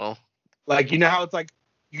 Oh, well. Like, you know how it's like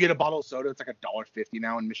you get a bottle of soda, it's like $1.50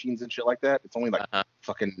 now in machines and shit like that. It's only like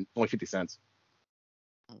only 50 cents.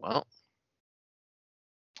 Well.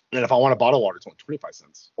 And if I want a bottle of water, it's only 25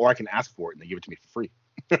 cents. Or I can ask for it and they give it to me for free.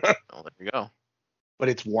 Oh, there you go. But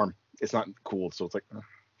it's warm. It's not cool, so it's like.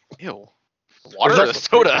 Ew. The water or the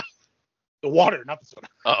soda? The water, not the soda.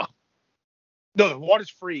 Oh. No, the water's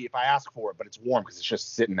free if I ask for it, but it's warm because it's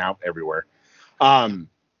just sitting out everywhere.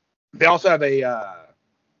 They also have a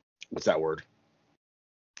what's that word?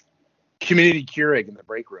 Community Keurig in the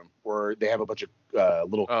break room where they have a bunch of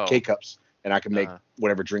little K-cups, and I can make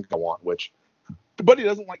whatever drink I want. Which the buddy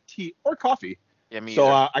doesn't like tea or coffee. Yeah, me so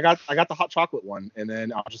either. I got the hot chocolate one, and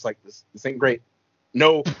then I was just like, this ain't great.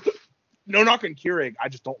 No knock on Keurig. I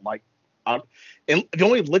just don't like. And the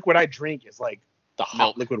only liquid I drink is like the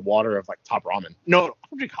hot liquid water of like Top Ramen. No, I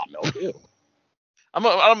don't drink hot milk. Ew. I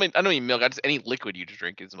don't mean milk. I just any liquid you just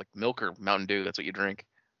drink is like milk or Mountain Dew. That's what you drink.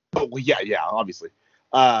 Oh well, yeah, obviously.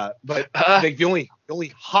 But like the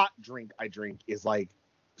only hot drink I drink is like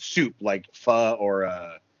soup, like pho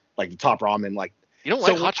or like the Top Ramen. Like you don't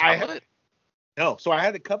like hot chocolate? No. So I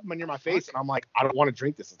had the cup near my face, and I'm like, I don't want to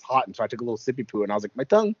drink this. It's hot, and so I took a little sippy poo, and I was like, my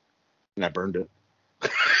tongue, and I burned it.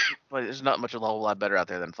 But there's not much of a whole lot better out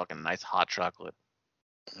there than fucking nice hot chocolate.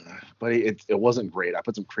 But it wasn't great. I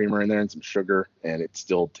put some creamer in there and some sugar, and it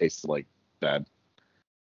still tasted like bad.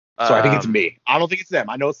 So I think it's me. I don't think it's them.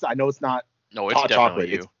 I know it's not. No, it's hot definitely chocolate.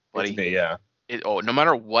 you, buddy. It's me, yeah. No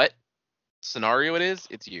matter what scenario it is,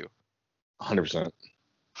 it's you. 100%.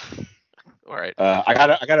 All right. I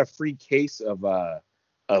got a free case of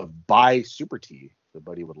Bai Super Tea. If the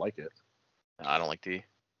buddy would like it. I don't like tea.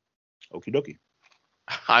 Okie dokie.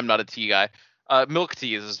 I'm not a tea guy. Milk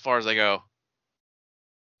tea is as far as I go.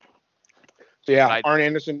 So yeah, Arn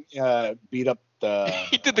Anderson beat up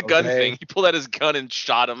He did the gun Jose. thing. He pulled out his gun and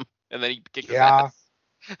shot him, and then he kicked his Yeah. ass.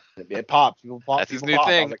 It popped. People pop. That's his people new pop.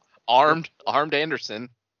 I thing. was Armed Anderson.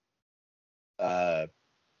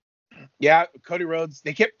 Yeah, Cody Rhodes.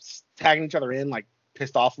 They kept tagging each other in like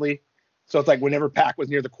pissed offly. So it's like whenever Pac was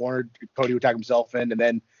near the corner, Cody would tag himself in, and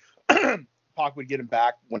then Pac would get him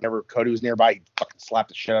back. Whenever Cody was nearby, he'd fucking slap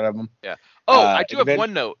the shit out of him. Yeah. Oh, I do and have then-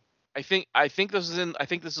 one note. I think this is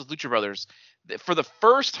Lucha Brothers. For the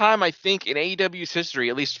first time, I think in AEW's history,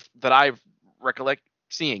 at least that I recollect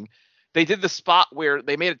seeing, they did the spot where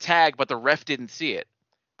they made a tag, but the ref didn't see it.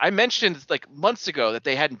 I mentioned like months ago that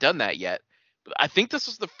they hadn't done that yet, but I think this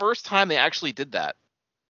was the first time they actually did that.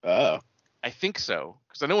 Oh. I think so,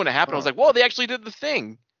 because I know when it happened, I was like, "Whoa, they actually did the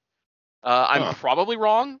thing." I'm probably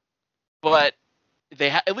wrong, but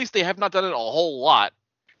at least they have not done it a whole lot.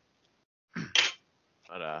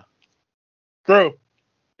 But True.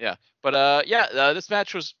 this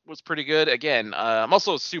match was pretty good. Again, I'm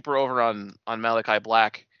also super over on Malachi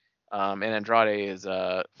Black, and Andrade is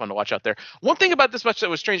fun to watch out there. One thing about this match that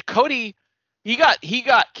was strange, Cody, he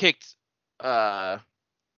got kicked by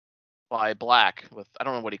Black with, I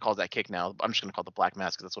don't know what he calls that kick now. I'm just gonna call it the Black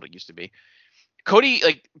Mask because that's what it used to be. Cody,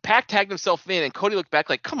 like, Pac tagged himself in, and Cody looked back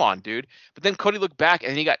like, come on, dude. But then Cody looked back,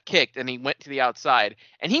 and he got kicked, and he went to the outside.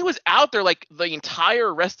 And he was out there, like, the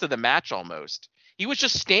entire rest of the match almost. He was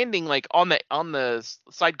just standing, like, on the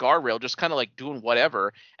side guardrail, just kind of, like, doing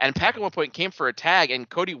whatever. And Pac at one point came for a tag, and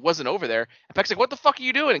Cody wasn't over there. And Pac's like, what the fuck are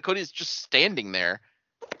you doing? And Cody's just standing there.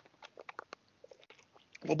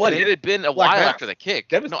 Well, But it had been a Black while Mask. after the kick.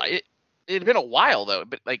 That was- No, it had been a while, though.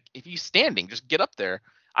 But, like, if you're standing, just get up there.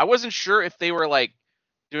 I wasn't sure if they were like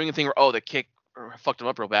doing a thing where, the kick fucked him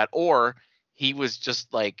up real bad, or he was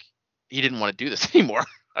just like he didn't want to do this anymore.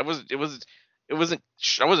 I wasn't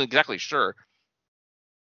exactly sure.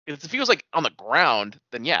 If he was like on the ground,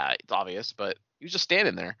 then yeah, it's obvious. But he was just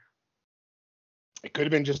standing there. It could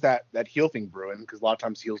have been just that heel thing brewing, because a lot of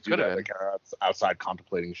times heels do Could have that. They been. kind of outside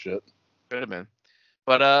contemplating shit. Could have been.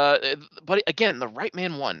 But again, the right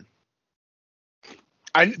man won.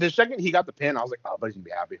 The second he got the pin, I was like, oh, buddy's gonna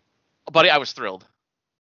be happy. Buddy, I was thrilled.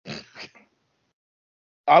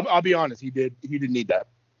 I'll be honest, he did need that.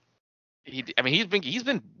 He's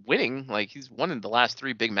been winning. Like, he's won in the last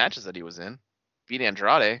 3 big matches that he was in. Beat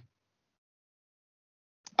Andrade.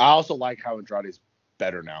 I also like how Andrade's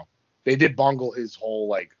better now. They did bungle his whole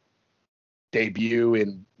like debut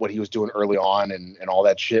and what he was doing early on and all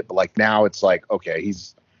that shit, but like now it's like, okay,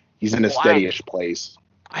 he's in a steady-ish place.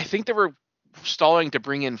 I think they were stalling to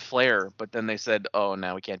bring in Flair, but then they said, "Oh,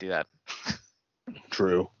 no, we can't do that."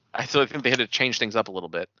 True. I still think they had to change things up a little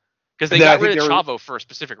bit because they And then I got rid think of they were- Chavo for a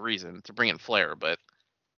specific reason to bring in Flair. But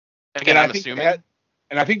And again, I I'm think assuming.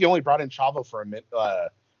 and I think they only brought in Chavo for a minute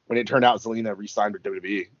when it turned out Zelina re-signed with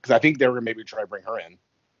WWE, because I think they were gonna maybe try to bring her in.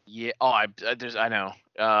 Yeah. Oh, I know.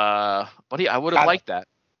 Buddy, I would have liked that.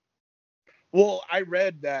 Well, I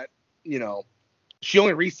read that she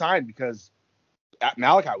only re-signed because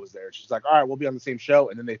Malachi was there. She's like, all right, we'll be on the same show,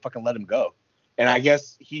 and then they fucking let him go. And I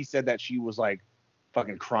guess he said that she was like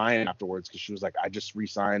fucking crying afterwards because she was like, I just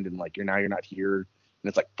re-signed, and like you're not here. And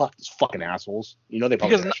it's like, fuck these fucking assholes. They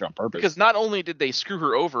probably did that shit on purpose. Because not only did they screw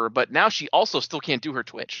her over, but now she also still can't do her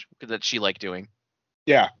Twitch that she liked doing.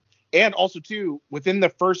 Yeah. And also too, within the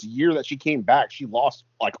first year that she came back, she lost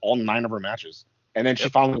like all 9 of her matches. And then she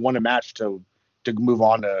finally won a match to move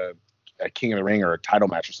on to a King of the Ring or a title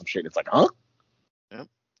match or some shit. It's like, huh? Yep.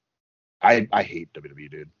 I hate WWE,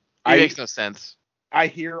 dude. It makes no sense. I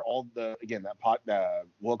hear all that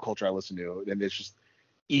world culture I listen to, and it's just,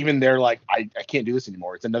 even they're like, I can't do this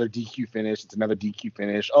anymore. It's another DQ finish. It's another DQ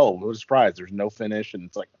finish. Oh, what a surprise. There's no finish. And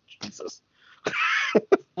it's like, Jesus.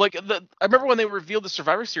 Like, I remember when they revealed the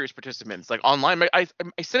Survivor Series participants, like, online. I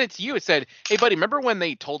sent it to you. It said, hey, buddy, remember when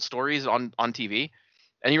they told stories on TV?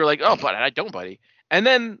 And you were like, oh, but I don't, buddy. And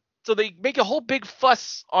then, so they make a whole big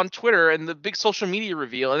fuss on Twitter and the big social media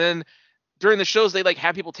reveal. And then during the shows, they, like,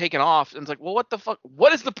 have people taken off. And it's like, well, what the fuck?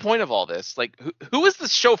 What is the point of all this? Like, who is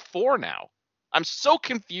this show for now? I'm so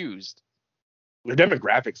confused. Their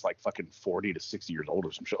demographics like fucking 40 to 60 years old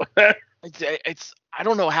or some shit like that. I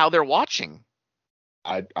don't know how they're watching.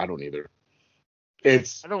 I don't either.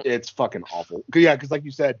 It's fucking awful. Yeah, because like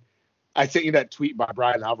you said, I sent you that tweet by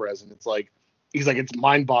Brian Alvarez, and it's like, he's like, it's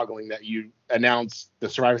mind-boggling that you announce the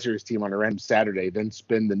Survivor Series team on a random Saturday, then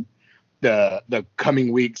spend the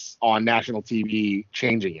coming weeks on national TV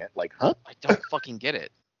changing it. Like, huh? I don't fucking get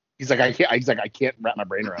it. He's like, I can't. He's like, I can't wrap my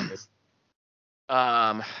brain around this.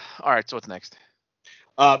 All right. So what's next?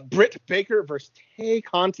 Britt Baker versus Tay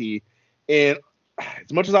Conti, and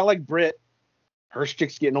as much as I like Britt, her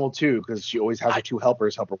stick's getting old too because she always has her two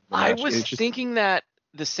helpers help her. I was thinking that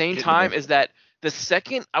the same time is that the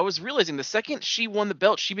second she won the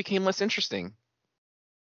belt, she became less interesting.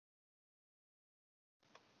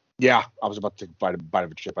 Yeah, I was about to bite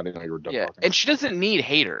of a chip. I didn't know you were done talking. And she doesn't need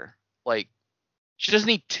Hater. Like, she doesn't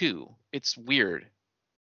need two. It's weird.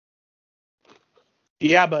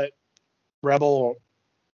 Yeah, but Rebel,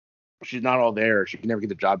 she's not all there. She can never get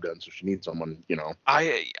the job done, so she needs someone,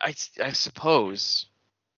 I suppose.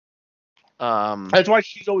 That's why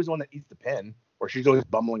she's always the one that eats the pin, or she's always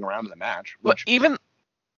bumbling around in the match. But even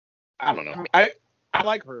I don't know. I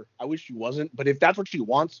like her. I wish she wasn't, but if that's what she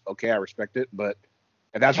wants, okay, I respect it. But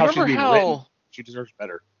if that's how she's being written, she deserves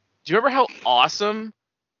better. Do you remember how awesome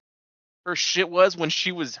her shit was when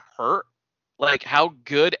she was hurt? Like how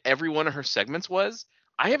good every one of her segments was?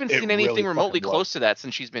 I haven't seen anything remotely close to that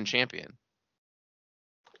since she's been champion.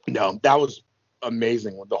 No, that was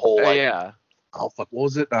amazing with the whole yeah. Oh fuck, what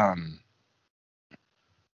was it?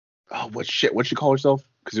 What'd she call herself?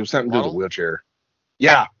 Because it was something to do with a wheelchair.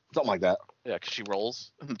 Yeah, something like that. Yeah, because she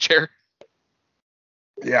rolls in the chair.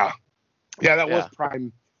 Yeah. Yeah, that was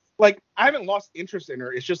prime. Like, I haven't lost interest in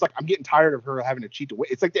her. It's just like I'm getting tired of her having to cheat to win.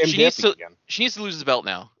 It's like the MJF thing again. She needs to lose the belt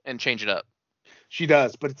now and change it up. She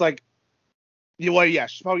does, but it's like,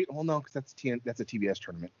 she's probably. Well, no, because that's a TBS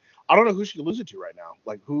tournament. I don't know who she could lose it to right now.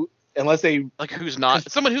 Like who, unless they who's not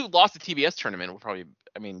someone who lost the TBS tournament will probably,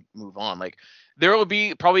 move on. Like there will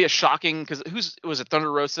be probably a shocking because was it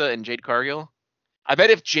Thunder Rosa and Jade Cargill? I bet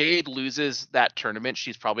if Jade loses that tournament,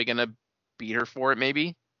 she's probably gonna beat her for it.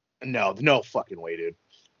 Maybe. No fucking way, dude.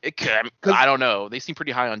 It could. I don't know. They seem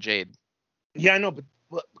pretty high on Jade. Yeah, I know, but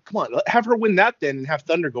come on, have her win that then, and have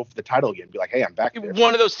Thunder go for the title again. Be like, hey, I'm back there.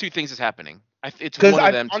 One of those two things is happening. It's one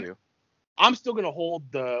of them two. I'm still gonna hold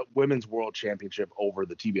the Women's World Championship over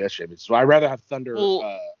the TBS Championship. So I'd rather have Thunder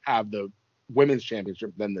have the Women's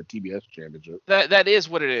Championship than the TBS Championship. That is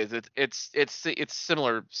what it is. It's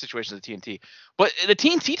similar situation to TNT, but the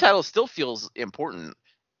TNT title still feels important.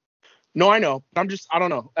 No, I know. I don't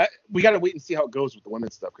know. We got to wait and see how it goes with the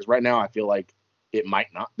women's stuff because right now I feel like it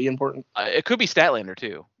might not be important. It could be Statlander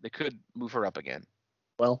too. They could move her up again.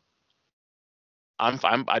 Well,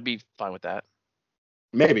 I'd be fine with that.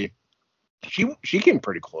 Maybe. She came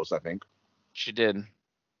pretty close, I think. She did.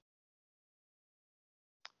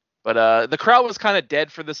 But the crowd was kind of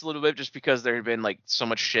dead for this a little bit just because there had been like so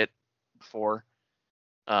much shit before.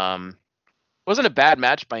 Wasn't a bad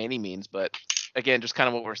match by any means, but again, just kind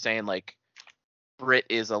of what we're saying, like Britt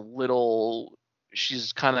is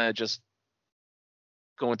she's kind of just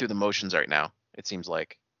going through the motions right now, it seems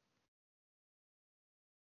like.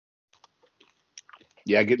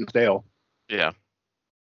 Yeah, getting stale. Yeah.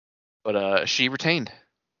 But she retained.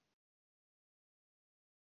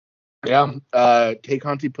 Yeah. Tay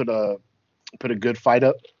Conti put a good fight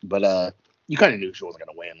up, but you kind of knew she wasn't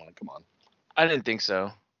gonna win. Like, come on. I didn't think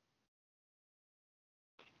so.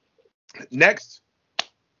 Next,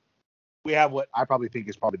 we have what I probably think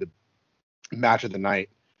is probably the match of the night.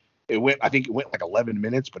 I think it went like 11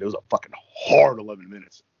 minutes, but it was a fucking hard 11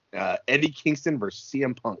 minutes. Eddie Kingston versus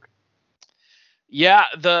CM Punk. Yeah,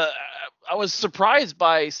 I was surprised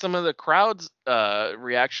by some of the crowd's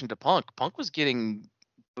reaction to Punk. Punk was getting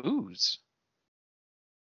boos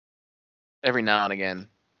every now and again.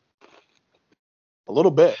 A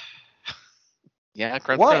little bit. Yeah,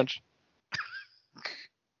 crunch.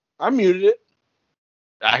 I muted it.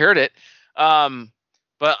 I heard it.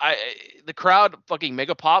 But the crowd fucking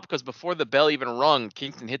mega pop because before the bell even rung,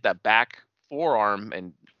 Kingston hit that back forearm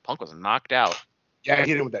and Punk was knocked out. Yeah, he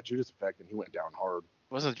hit him with that Judas effect and he went down hard.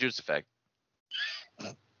 It wasn't the Judas effect.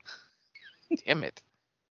 Damn it.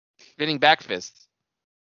 Spinning back fists.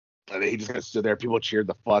 And then he just kind of stood there. People cheered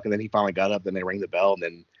the fuck, and then he finally got up. Then they rang the bell, and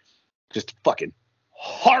then just fucking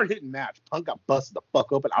hard-hitting match. Punk got busted the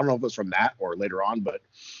fuck open. I don't know if it was from that or later on, but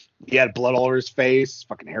he had blood all over his face.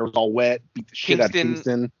 Fucking hair was all wet. Beat the shit out of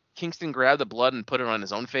Kingston. Kingston grabbed the blood and put it on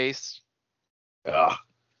his own face.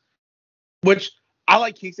 Which I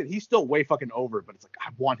like Kingston. He's still way fucking over, but it's like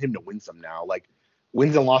I want him to win some now. Like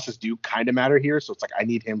wins and losses do kind of matter here, so it's like I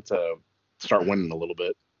need him to start winning a little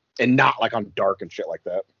bit and not like on dark and shit like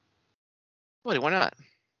that. Buddy, why not?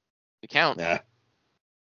 It counts. Yeah.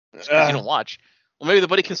 You don't watch. Well, maybe the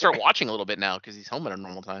buddy can start watching a little bit now because he's home at a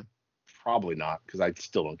normal time. Probably not, because I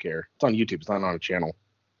still don't care. It's on YouTube. It's not on a channel.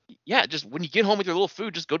 Yeah, just when you get home with your little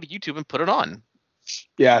food, just go to YouTube and put it on.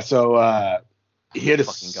 Yeah, so he had a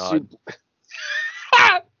fucking god.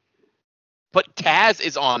 But Taz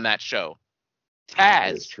is on that show. Taz.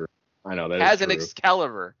 That is true. I know that Taz is true. and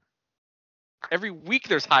Excalibur. Every week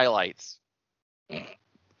there's highlights.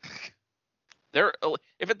 They're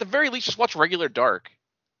if at the very least just watch regular Dark.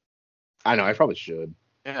 I know I probably should.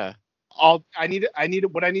 Yeah. What I need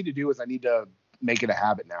to do is I need to make it a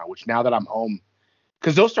habit now. Which now that I'm home,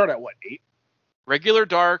 because they'll start at what 8? Regular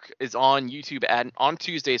Dark is on YouTube on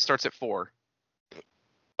Tuesday. It starts at 4.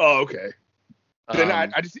 Oh, okay. Then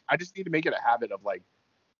Um, I just need to make it a habit of like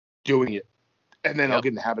doing it, and then I'll Yep. get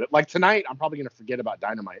in the habit. Like tonight, I'm probably gonna forget about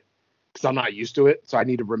Dynamite because I'm not used to it. So I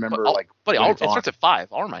need to remember Buddy, when it it's on. starts at 5.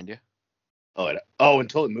 I'll remind you.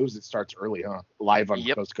 Until it moves, it starts early, huh? Live on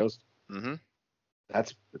Yep. Coast to Coast. Mm-hmm.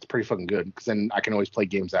 That's pretty fucking good because then I can always play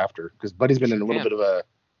games after. Because Buddy's been in a little bit of a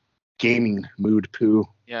gaming mood, poo.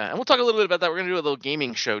 Yeah, and we'll talk a little bit about that. We're gonna do a little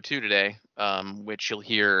gaming show too today, which you'll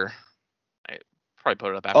hear. I probably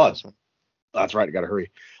put it up after this one. That's right. I gotta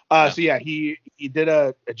hurry. Yeah. So yeah, he did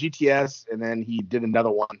a GTS and then he did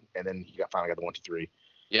another one and then he finally got the 1-2-3.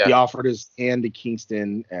 Yeah. He offered his hand to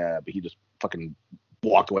Kingston, but he just fucking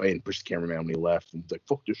walked away and pushed the cameraman when he left. And he's like,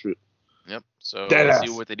 "Fuck this shit." Yep. So Dead let's ass.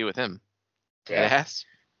 see what they do with him. Yeah. Deadass?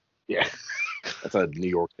 Yeah. That's a New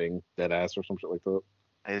York thing, dead ass or some shit like that.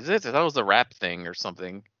 Is it? I thought it was a rap thing or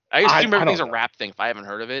something. I I assume everything's a don't know. rap thing if I haven't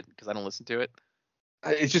heard of it because I don't listen to it.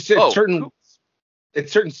 It's just Oh,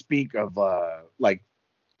 it's certain speak of like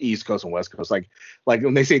East Coast and West Coast. Like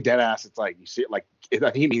when they say dead ass, it's like you see like I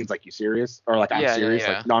think he means like you serious or like I'm Yeah, serious.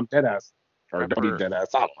 yeah. Like no, I'm dead ass or Rapper. W dead ass.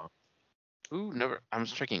 I don't know. Ooh, never. I'm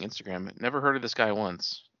just checking Instagram. Never heard of this guy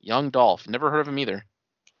once. Young Dolph. Never heard of him either.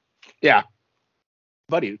 Yeah,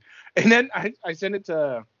 buddy. And then I sent it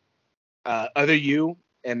to other you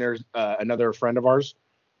and there's another friend of ours,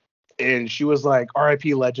 and she was like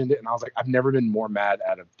R.I.P. Legend, and I was like I've never been more mad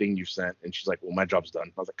at a thing you sent, and she's like, well, my job's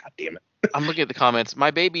done. I was like, God damn it. I'm looking at the comments.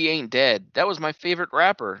 My baby ain't dead. That was my favorite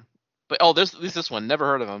rapper. But there's this one. Never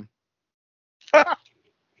heard of him.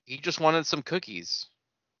 He just wanted some cookies.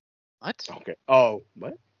 What? Okay. Oh,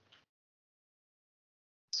 what?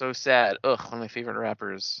 So sad. Ugh, one of my favorite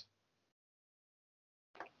rappers.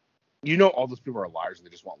 You know all those people are liars and they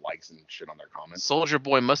just want likes and shit on their comments. Soldier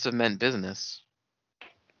Boy must have meant business.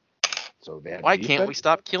 So they have Why beef can't then? we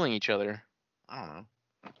stop killing each other? I don't know.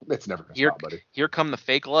 That's never gonna Here- stop, buddy. Here come the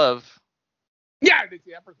fake love. Yeah, they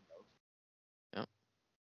see that person knows. Yep.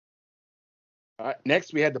 All right.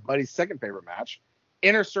 Next, we had the Buddy's second favorite match: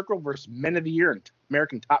 Inner Circle versus Men of the Year and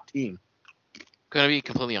American Top Team. Gonna be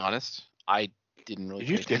completely honest. I didn't really Did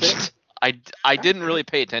you pay skip attention. I didn't really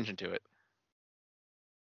pay attention to it.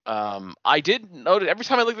 I did notice every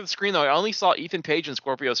time I looked at the screen though, I only saw Ethan Page and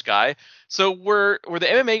Scorpio Sky. So were the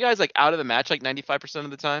MMA guys like out of the match like 95%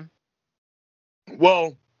 of the time?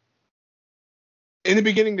 Well, in the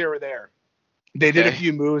beginning, they were there. They did a Okay.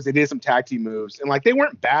 few moves. They did some tag team moves, and like they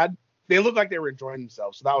weren't bad. They looked like they were enjoying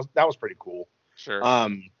themselves, so that was pretty cool. Sure.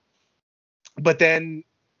 But then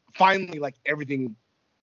finally, like everything,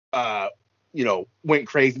 went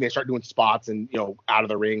crazy. They started doing spots and out of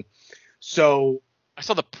the ring. So I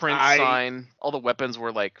saw the Prince sign. All the weapons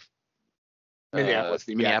were like Minneapolis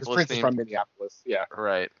theme. Yeah, 'cause Minneapolis Prince is themed. from Minneapolis. Yeah.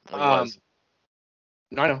 Right. Well, he was.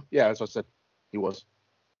 I know. Yeah, that's what I said. He was.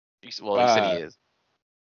 Well, he said he is.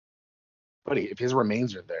 But if his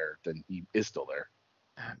remains are there, then he is still there.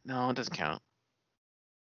 No, it doesn't count.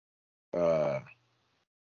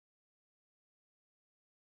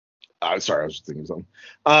 I'm sorry, I was just thinking of something.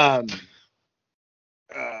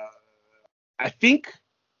 I think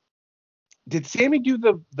did Sammy do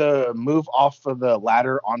the move off of the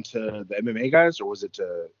ladder onto the MMA guys, or was it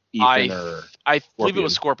to Ethan or? I believe it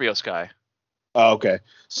was Scorpion? Scorpio Sky. Oh, okay.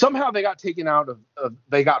 Somehow they got taken out of.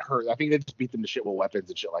 They got hurt. I think they just beat them to shit with weapons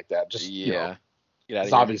and shit like that. Just Yeah. Get out of 'cause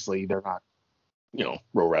here. obviously they're not,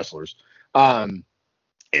 real wrestlers. And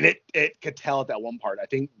it could tell at that one part. I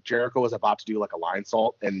think Jericho was about to do like a lion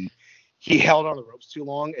salt, and he held on the ropes too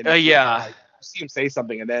long. And Yeah. you see him say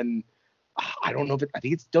something, and then I don't know if I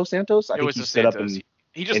think it's Dos Santos. I It think was he Dos stood up Santos. and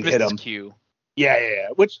He just and missed hit his him. cue. yeah.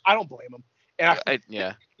 Which I don't blame him. And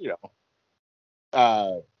Yeah.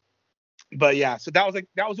 But yeah, so that was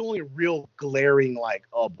the only real glaring like,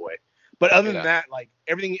 oh boy. But other than that, like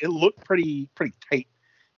everything, it looked pretty tight.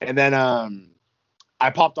 And then I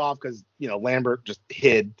popped off because Lambert just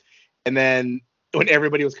hid, and then when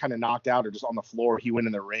everybody was kind of knocked out or just on the floor, he went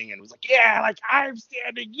in the ring and was like, yeah, like I'm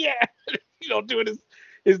standing, yeah, doing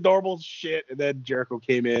his normal shit. And then Jericho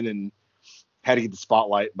came in and had to get the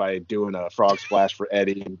spotlight by doing a frog splash for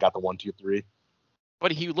Eddie and got the 1-2-3.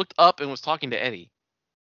 But he looked up and was talking to Eddie.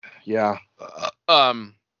 Yeah.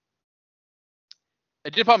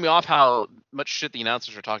 It did pop me off how much shit the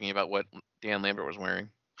announcers were talking about what Dan Lambert was wearing.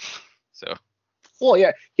 So. Well,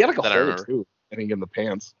 yeah, he had like a That I hole remember. too, I think, in the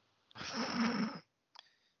pants.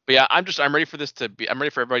 But But yeah, I'm ready for this to be. I'm ready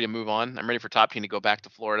for everybody to move on. I'm ready for Top Team to go back to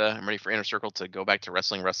Florida. I'm ready for Inner Circle to go back to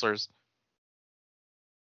wrestling wrestlers.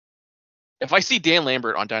 If I see Dan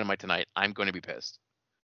Lambert on Dynamite tonight, I'm going to be pissed.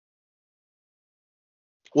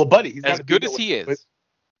 Well, buddy, he's As got good as he is.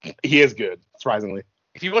 He is good, surprisingly.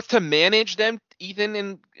 If he wants to manage them,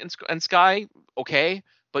 Ethan and Sky, okay,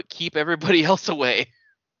 but keep everybody else away.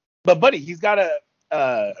 But buddy, he's got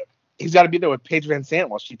to be there with Paige Van Sant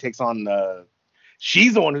while she takes on.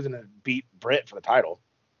 She's the one who's gonna beat Britt for the title.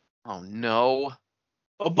 Oh no.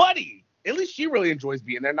 Oh, buddy, at least she really enjoys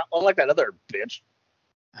being there, not unlike that other bitch.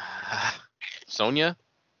 Sonya?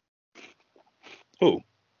 Who?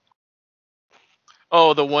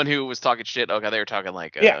 Oh, the one who was talking shit. Okay, they were talking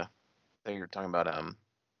like Yeah. They were talking about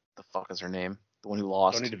the fuck is her name? The one who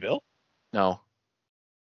lost. Sonya Deville? No.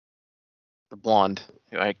 The blonde.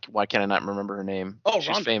 Why can't I not remember her name? Oh, she's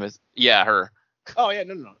Ronda. famous. Yeah, her. Oh yeah,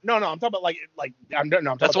 no. I'm talking about like I'm talking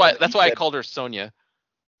That's about why I called her Sonya.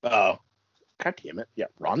 Oh, god damn it! Yeah,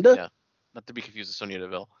 Ronda. Yeah. Not to be confused with Sonya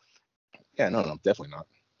Deville. Yeah, no, definitely not.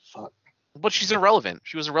 Fuck. But she's irrelevant.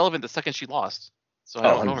 She was irrelevant the second she lost. So I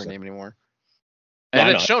don't know her 100%. name anymore. No, And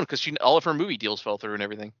I it's know. shown because all of her movie deals fell through and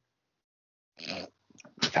everything.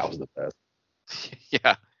 That was the best.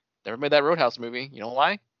 Yeah. Never made that Roadhouse movie. You know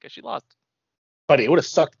why? Because she lost. But it would have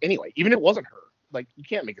sucked anyway, even if it wasn't her. Like, you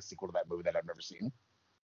can't make a sequel to that movie that I've never seen.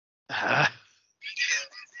 God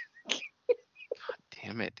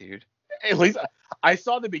damn it, dude. At least I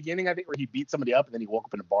saw the beginning, I think, where he beat somebody up and then he woke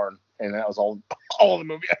up in a barn, and that was all the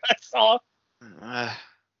movie I saw.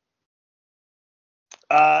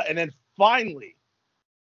 And then finally,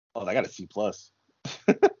 they got a C plus.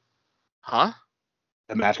 Huh?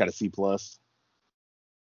 The match got a C plus.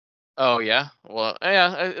 Oh yeah. Well,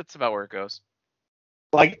 yeah, it's about where it goes.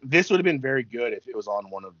 Like, this would have been very good if it was on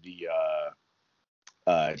one of the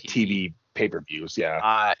TV pay-per-views.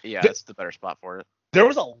 Yeah. Yeah, it's the better spot for it. There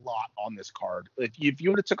was a lot on this card. If you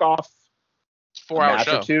would have took off It's a 4-hour match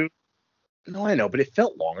show. or two, no, I know, but it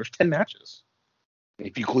felt long. There's 10 matches.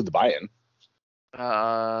 If you include the buy-in.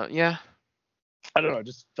 Yeah. I don't know. It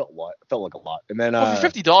just felt like a lot. And then Well, for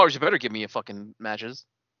 $50, you better give me a fucking matches.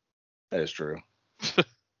 that is true.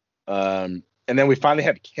 And then we finally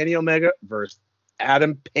had Kenny Omega versus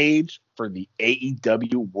Adam Page for the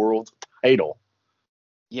AEW World Title.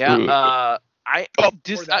 Yeah. Ooh.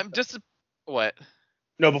 What?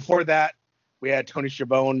 No, before that, we had Tony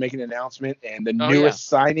Schiavone making an announcement, and the Oh, newest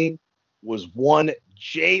signing was one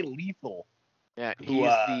Jay Lethal. Yeah, Who,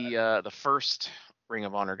 he's the first Ring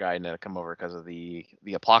of Honor guy to come over because of the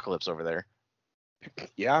apocalypse over there.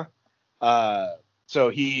 Yeah. So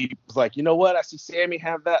he was like, you know what? I see Sammy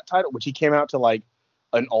have that title, which he came out to like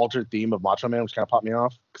an altered theme of Macho Man, which kind of popped me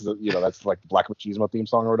off because that's like the Black Machismo theme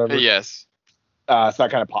song or whatever. Yes. So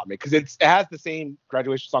that kind of popped me because it has the same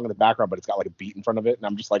graduation song in the background, but it's got like a beat in front of it, and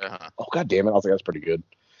I'm just like, oh god damn it! I was like, that's pretty good.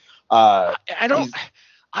 I know him.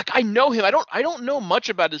 I don't know much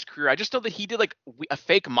about his career. I just know that he did like a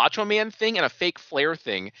fake Macho Man thing and a fake Flair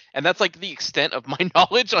thing, and that's like the extent of my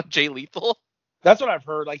knowledge on Jay Lethal. That's what I've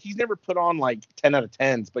heard. Like, he's never put on like 10 out of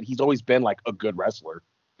 10s, but he's always been like a good wrestler.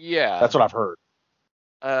 Yeah, That's what I've heard.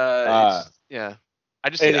 Yeah. I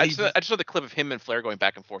just saw the clip of him and Flair going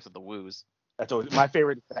back and forth with the woos. That's always my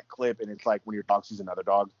favorite. Is that clip, and it's like when your dog sees another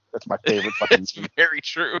dog. That's my favorite fucking. It's very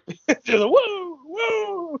true. Just a woo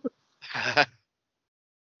woo.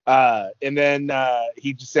 And then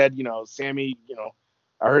he just said, Sammy,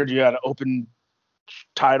 I heard you had an open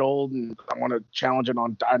title, and I want to challenge it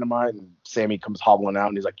on Dynamite. And Sammy comes hobbling out,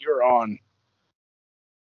 and he's like, "You're on."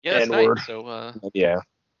 Yeah, that's N-word. nice. So Yeah.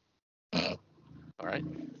 all right.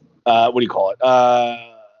 What do you call it?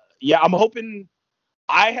 Yeah, I'm hoping.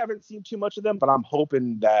 I haven't seen too much of them, but I'm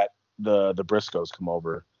hoping that the Briscoes come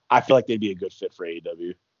over. I feel like they'd be a good fit for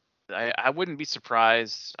AEW. I wouldn't be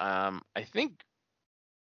surprised. I think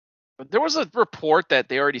there was a report that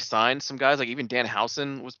they already signed some guys, like even Dan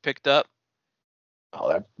Housen was picked up.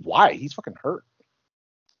 Oh, why? He's fucking hurt.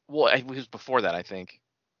 Well, it was before that, I think.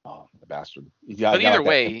 Oh, the bastard. But either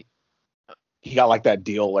way, he got like that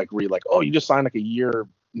deal, like where you like, oh, you just signed like a year,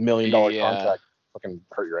 $1 million contract, fucking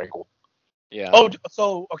hurt your ankle. Yeah. Oh,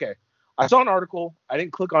 so okay. I saw an article. I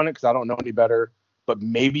didn't click on it because I don't know any better, but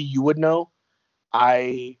maybe you would know.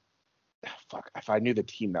 If I knew the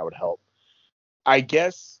team, that would help. I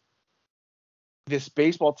guess this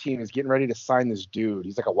baseball team is getting ready to sign this dude.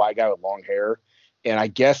 He's like a white guy with long hair, and I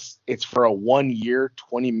guess it's for a 1 year,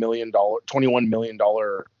 $21 million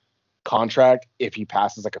contract if he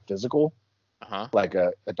passes like a physical, like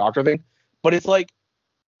a doctor thing. But it's like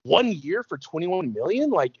 1 year for $21 million.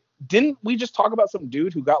 Like, didn't we just talk about some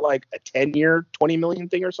dude who got like a 10-year, $20 million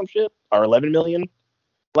thing or some shit, or $11 million?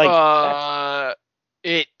 Like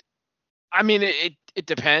it. I mean, it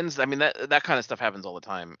depends. I mean, that kind of stuff happens all the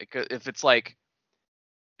time. If it's like,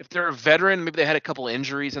 if they're a veteran, maybe they had a couple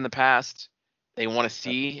injuries in the past, they want to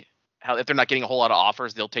see how, if they're not getting a whole lot of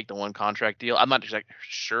offers, they'll take the one contract deal. I'm not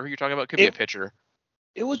sure who you're talking about. Could be a pitcher.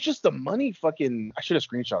 It was just the money fucking. I should have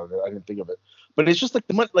screenshotted it. I didn't think of it. But it's just like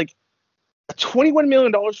the money, like $21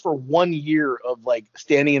 million for 1 year of like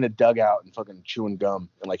standing in a dugout and fucking chewing gum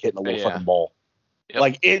and like hitting a little fucking ball. Yep.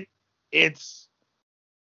 Like it's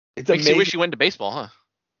makes amazing. You wish you went to baseball, huh?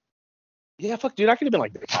 Yeah, fuck, dude. I could have been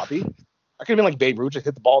like Big Poppy. I could have been like Babe Ruth, just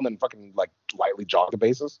hit the ball and then fucking like lightly jog the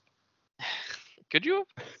bases. Could you?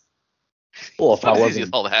 Well, if I wasn't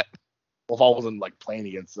all that. Well, if I wasn't like playing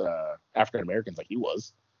against African Americans like he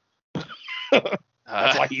was.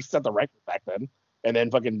 That's why he set the record back then. And then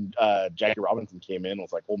fucking Jackie Robinson came in and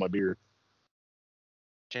was like, hold my beer.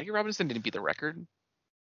 Jackie Robinson didn't beat the record?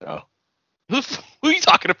 No. Who are you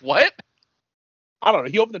talking of? What? I don't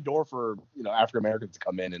know. He opened the door for, African Americans to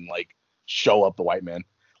come in and like show up the white man.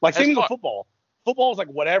 Like same thing with football. Football was like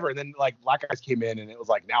whatever, and then like black guys came in and it was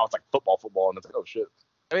like now it's like football, and it's like, oh shit.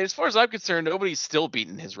 I mean, as far as I'm concerned, nobody's still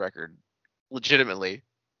beaten his record. Legitimately.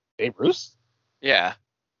 Babe Ruth? Yeah.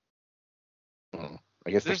 I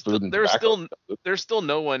guess there's still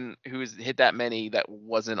no one who's hit that many that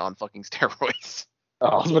wasn't on fucking steroids. Oh,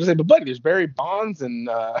 I was about to say, but buddy, there's Barry Bonds and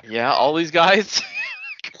yeah, all these guys.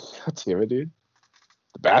 God damn it, dude.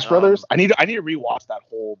 The Bash Brothers. I need to rewatch that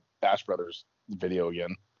whole Bash Brothers video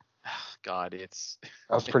again. God, that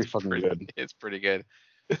was pretty fucking good. It's pretty good.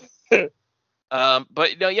 But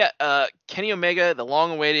Kenny Omega, the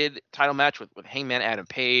long-awaited title match with Hangman Adam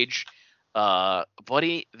Page.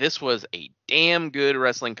 Buddy, this was a damn good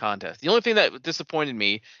wrestling contest. The only thing that disappointed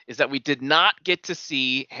me is that we did not get to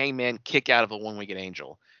see Hangman kick out of a one-winged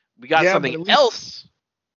angel. We got something else.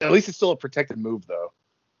 At least it's still a protected move, though.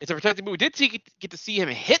 It's a protected move. We did get to see him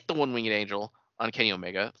hit the one-winged angel on Kenny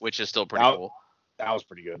Omega, which is still pretty cool. That was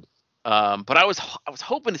pretty good. But I was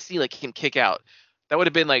hoping to see like him kick out. That would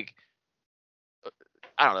have been like,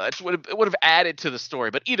 I don't know. It would have added to the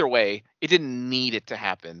story. But either way, it didn't need it to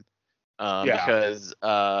happen. Because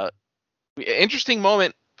interesting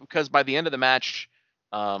moment, because by the end of the match,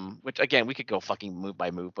 which again we could go fucking move by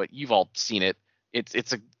move, but you've all seen it.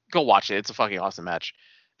 Go watch it. It's a fucking awesome match.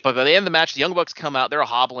 But by the end of the match, the Young Bucks come out. They're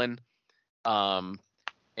hobbling.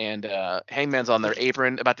 And Hangman's on their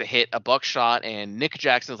apron about to hit a buckshot, and Nick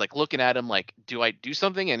Jackson's like looking at him like, do I do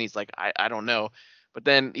something? And he's like, I don't know. But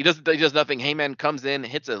then he does nothing. Hangman comes in,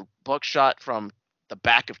 hits a buckshot from the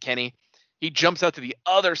back of Kenny. He jumps out to the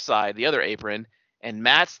other side, the other apron, and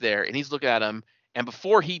Matt's there, and he's looking at him. And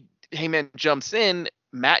before Hangman jumps in,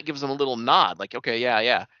 Matt gives him a little nod, like, okay,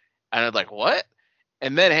 yeah. And I'm like, what?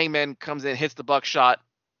 And then Hangman comes in, hits the buckshot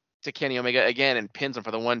to Kenny Omega again, and pins him for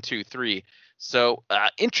the 1, 2, 3. So,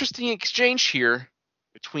 interesting exchange here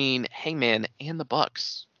between Hangman and the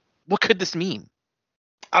Bucks. What could this mean?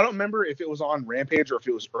 I don't remember if it was on Rampage or if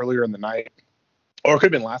it was earlier in the night, or it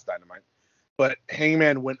could have been last Dynamite. But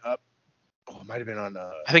Hangman went up. Oh, it might have been on.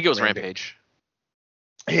 I think it was Rampage.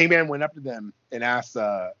 Hangman went up to them and asked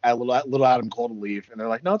little Adam Cole to leave, and they're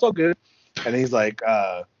like, "No, it's all good." And he's like,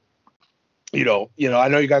 I know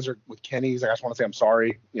you guys are with Kenny. He's like, I just want to say I'm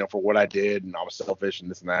sorry, for what I did, and I was selfish and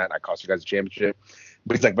this and that. And I cost you guys the championship.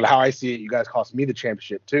 But he's like, but how I see it, you guys cost me the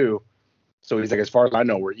championship too. So he's like, as far as I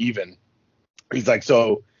know, we're even. He's like,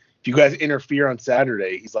 so if you guys interfere on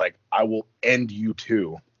Saturday, he's like, I will end you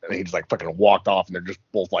too. And he just like fucking walked off, and they're just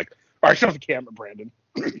both like, all right, show the camera, Brandon.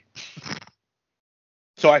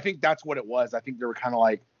 So I think that's what it was. I think they were kind of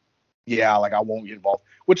like, yeah, like I won't get involved.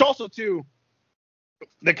 Which also too,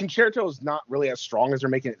 the Concerto is not really as strong as they're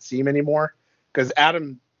making it seem anymore, because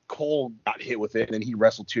Adam Cole got hit with it and then he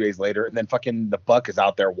wrestled 2 days later, and then fucking the Buck is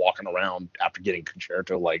out there walking around after getting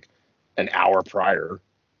Concerto like an hour prior.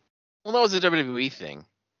 Well, that was a WWE thing.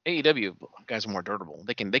 AEW guys are more durable.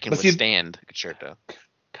 They can withstand Concerto.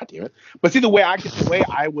 God damn it! But see, the way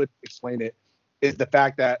I would explain it is the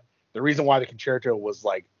fact that the reason why the Concerto was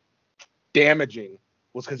like damaging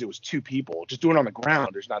was because it was two people. Just doing it on the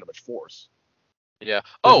ground, there's not much force. Yeah.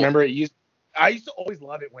 Remember, I used to always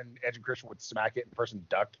love it when Edge and Christian would smack it and the person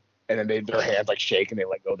ducked, and then their hands like shake and they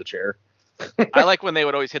let go of the chair. I like when they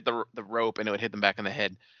would always hit the rope and it would hit them back in the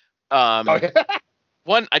head.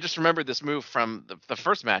 One, I just remembered this move from the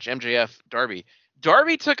first match, MJF Darby.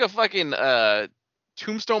 Darby took a fucking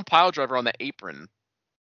tombstone pile driver on the apron.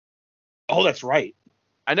 Oh, that's right.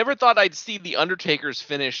 I never thought I'd see the Undertaker's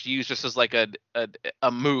finish used just as like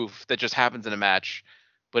a move that just happens in a match,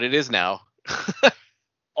 but it is now.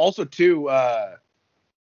 Also, too,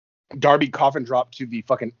 Darby coffin dropped to the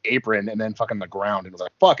fucking apron and then fucking the ground, and it was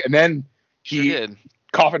like fuck. And then he did.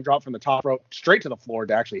 coffin dropped from the top rope straight to the floor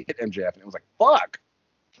to actually hit MJF, and it was like fuck.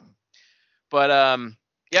 But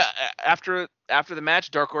yeah, after the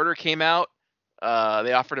match, Dark Order came out.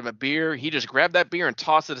 They offered him a beer. He just grabbed that beer and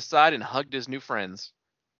tossed it aside and hugged his new friends.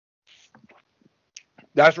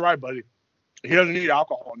 That's right, buddy. He doesn't need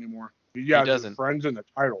alcohol anymore. He has his doesn't. friends in the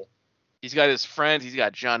title. He's got his friends. He's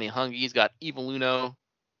got Johnny Hungy. He's got Evil Uno.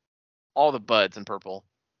 All the buds in purple.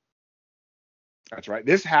 That's right.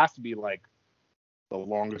 This has to be like the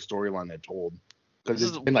longest storyline they've told, because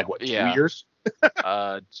it's been like what 2 years.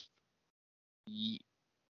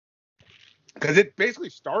 Because it basically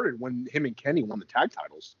started when him and Kenny won the tag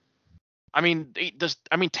titles. I mean,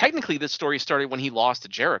 technically, this story started when he lost to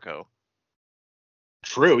Jericho.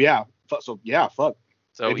 True. Yeah. So yeah. Fuck.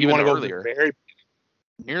 So if even you want to go earlier, very,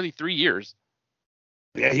 nearly 3 years.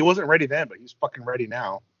 Yeah, he wasn't ready then, but he's fucking ready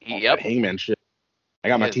now. Yep. Hangman shit. I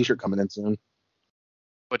got my T-shirt coming in soon.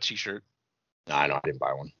 What T-shirt? Nah, no, I didn't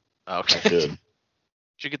buy one. Oh, okay. I should.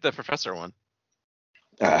 Should get the Professor one.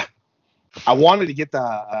 I wanted to get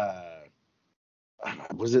the.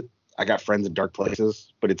 Was it? I got friends in dark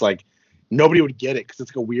places, but it's like nobody would get it because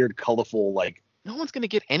it's like a weird, colorful, like. No one's gonna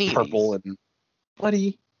get any purple of these. And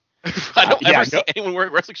bloody. I don't ever see anyone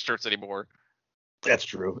wearing wrestling shirts anymore. That's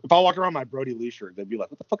true. If I walk around my Brody Lee shirt, they'd be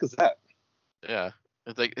like, "What the fuck is that?" Yeah,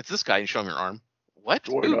 it's like it's this guy. You show him your arm. What?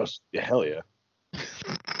 Yeah, hell yeah.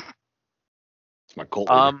 It's my cult.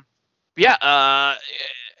 Yeah.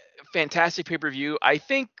 Fantastic pay-per-view. I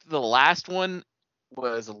think the last one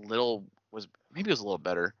was maybe it was a little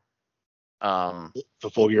better.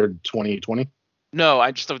 The full year 2020. No,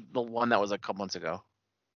 I just the one that was a couple months ago.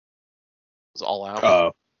 It was All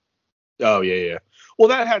Out. Oh yeah. Well,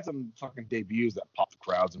 that had some fucking debuts that popped the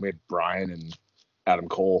crowds and made Bryan and Adam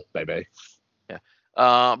Cole, baby. Yeah.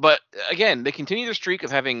 But again, they continue their streak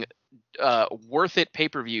of having worth it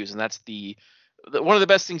pay-per-views, and that's the one of the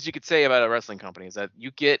best things you could say about a wrestling company is that you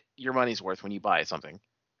get your money's worth when you buy something.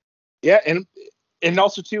 Yeah, and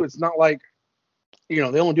also too, it's not like they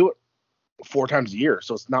only do it 4 times a year,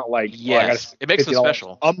 so it's not like it makes it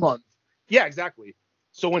special a month. Yeah, exactly.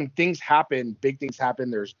 So when things happen, big things happen,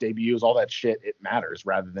 there's debuts, all that shit, it matters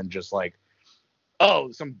rather than just like,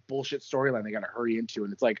 oh, some bullshit storyline they got to hurry into.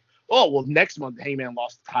 And it's like, oh, well, next month Heyman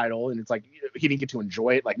lost the title and it's like he didn't get to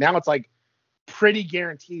enjoy it. Like now it's like pretty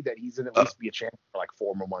guaranteed that he's going to at least be a champion for like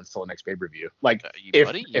 4 more months till the next pay-per-view. Like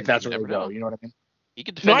if that's where they go, you know what I mean? He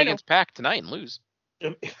could defend against Pac tonight and lose.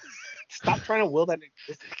 Stop trying to will that.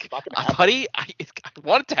 It's not going to happen. Buddy, I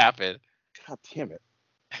want it to happen. God damn it.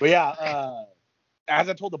 But yeah, as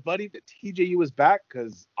I told the buddy that TJU was back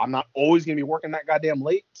because I'm not always going to be working that goddamn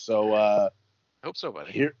late. So hope so,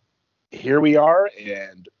 buddy. Here we are,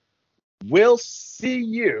 and we'll see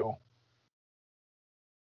you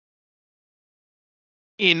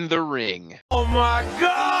in the ring. Oh my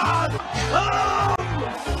God! For the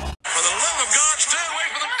love of God, stay away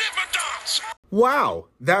from the Dippin' Dots! Wow,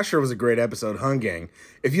 that sure was a great episode, Hun Gang.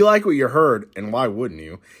 If you like what you heard, and why wouldn't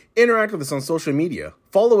you, interact with us on social media.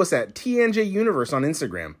 Follow us at TNJ Universe on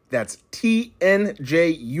Instagram. That's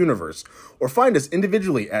TNJ Universe. Or find us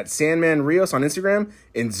individually at Sandman Rios on Instagram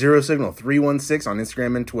and Zero Signal 316 on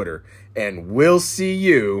Instagram and Twitter. And we'll see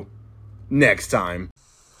you next time.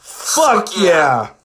 Fuck yeah!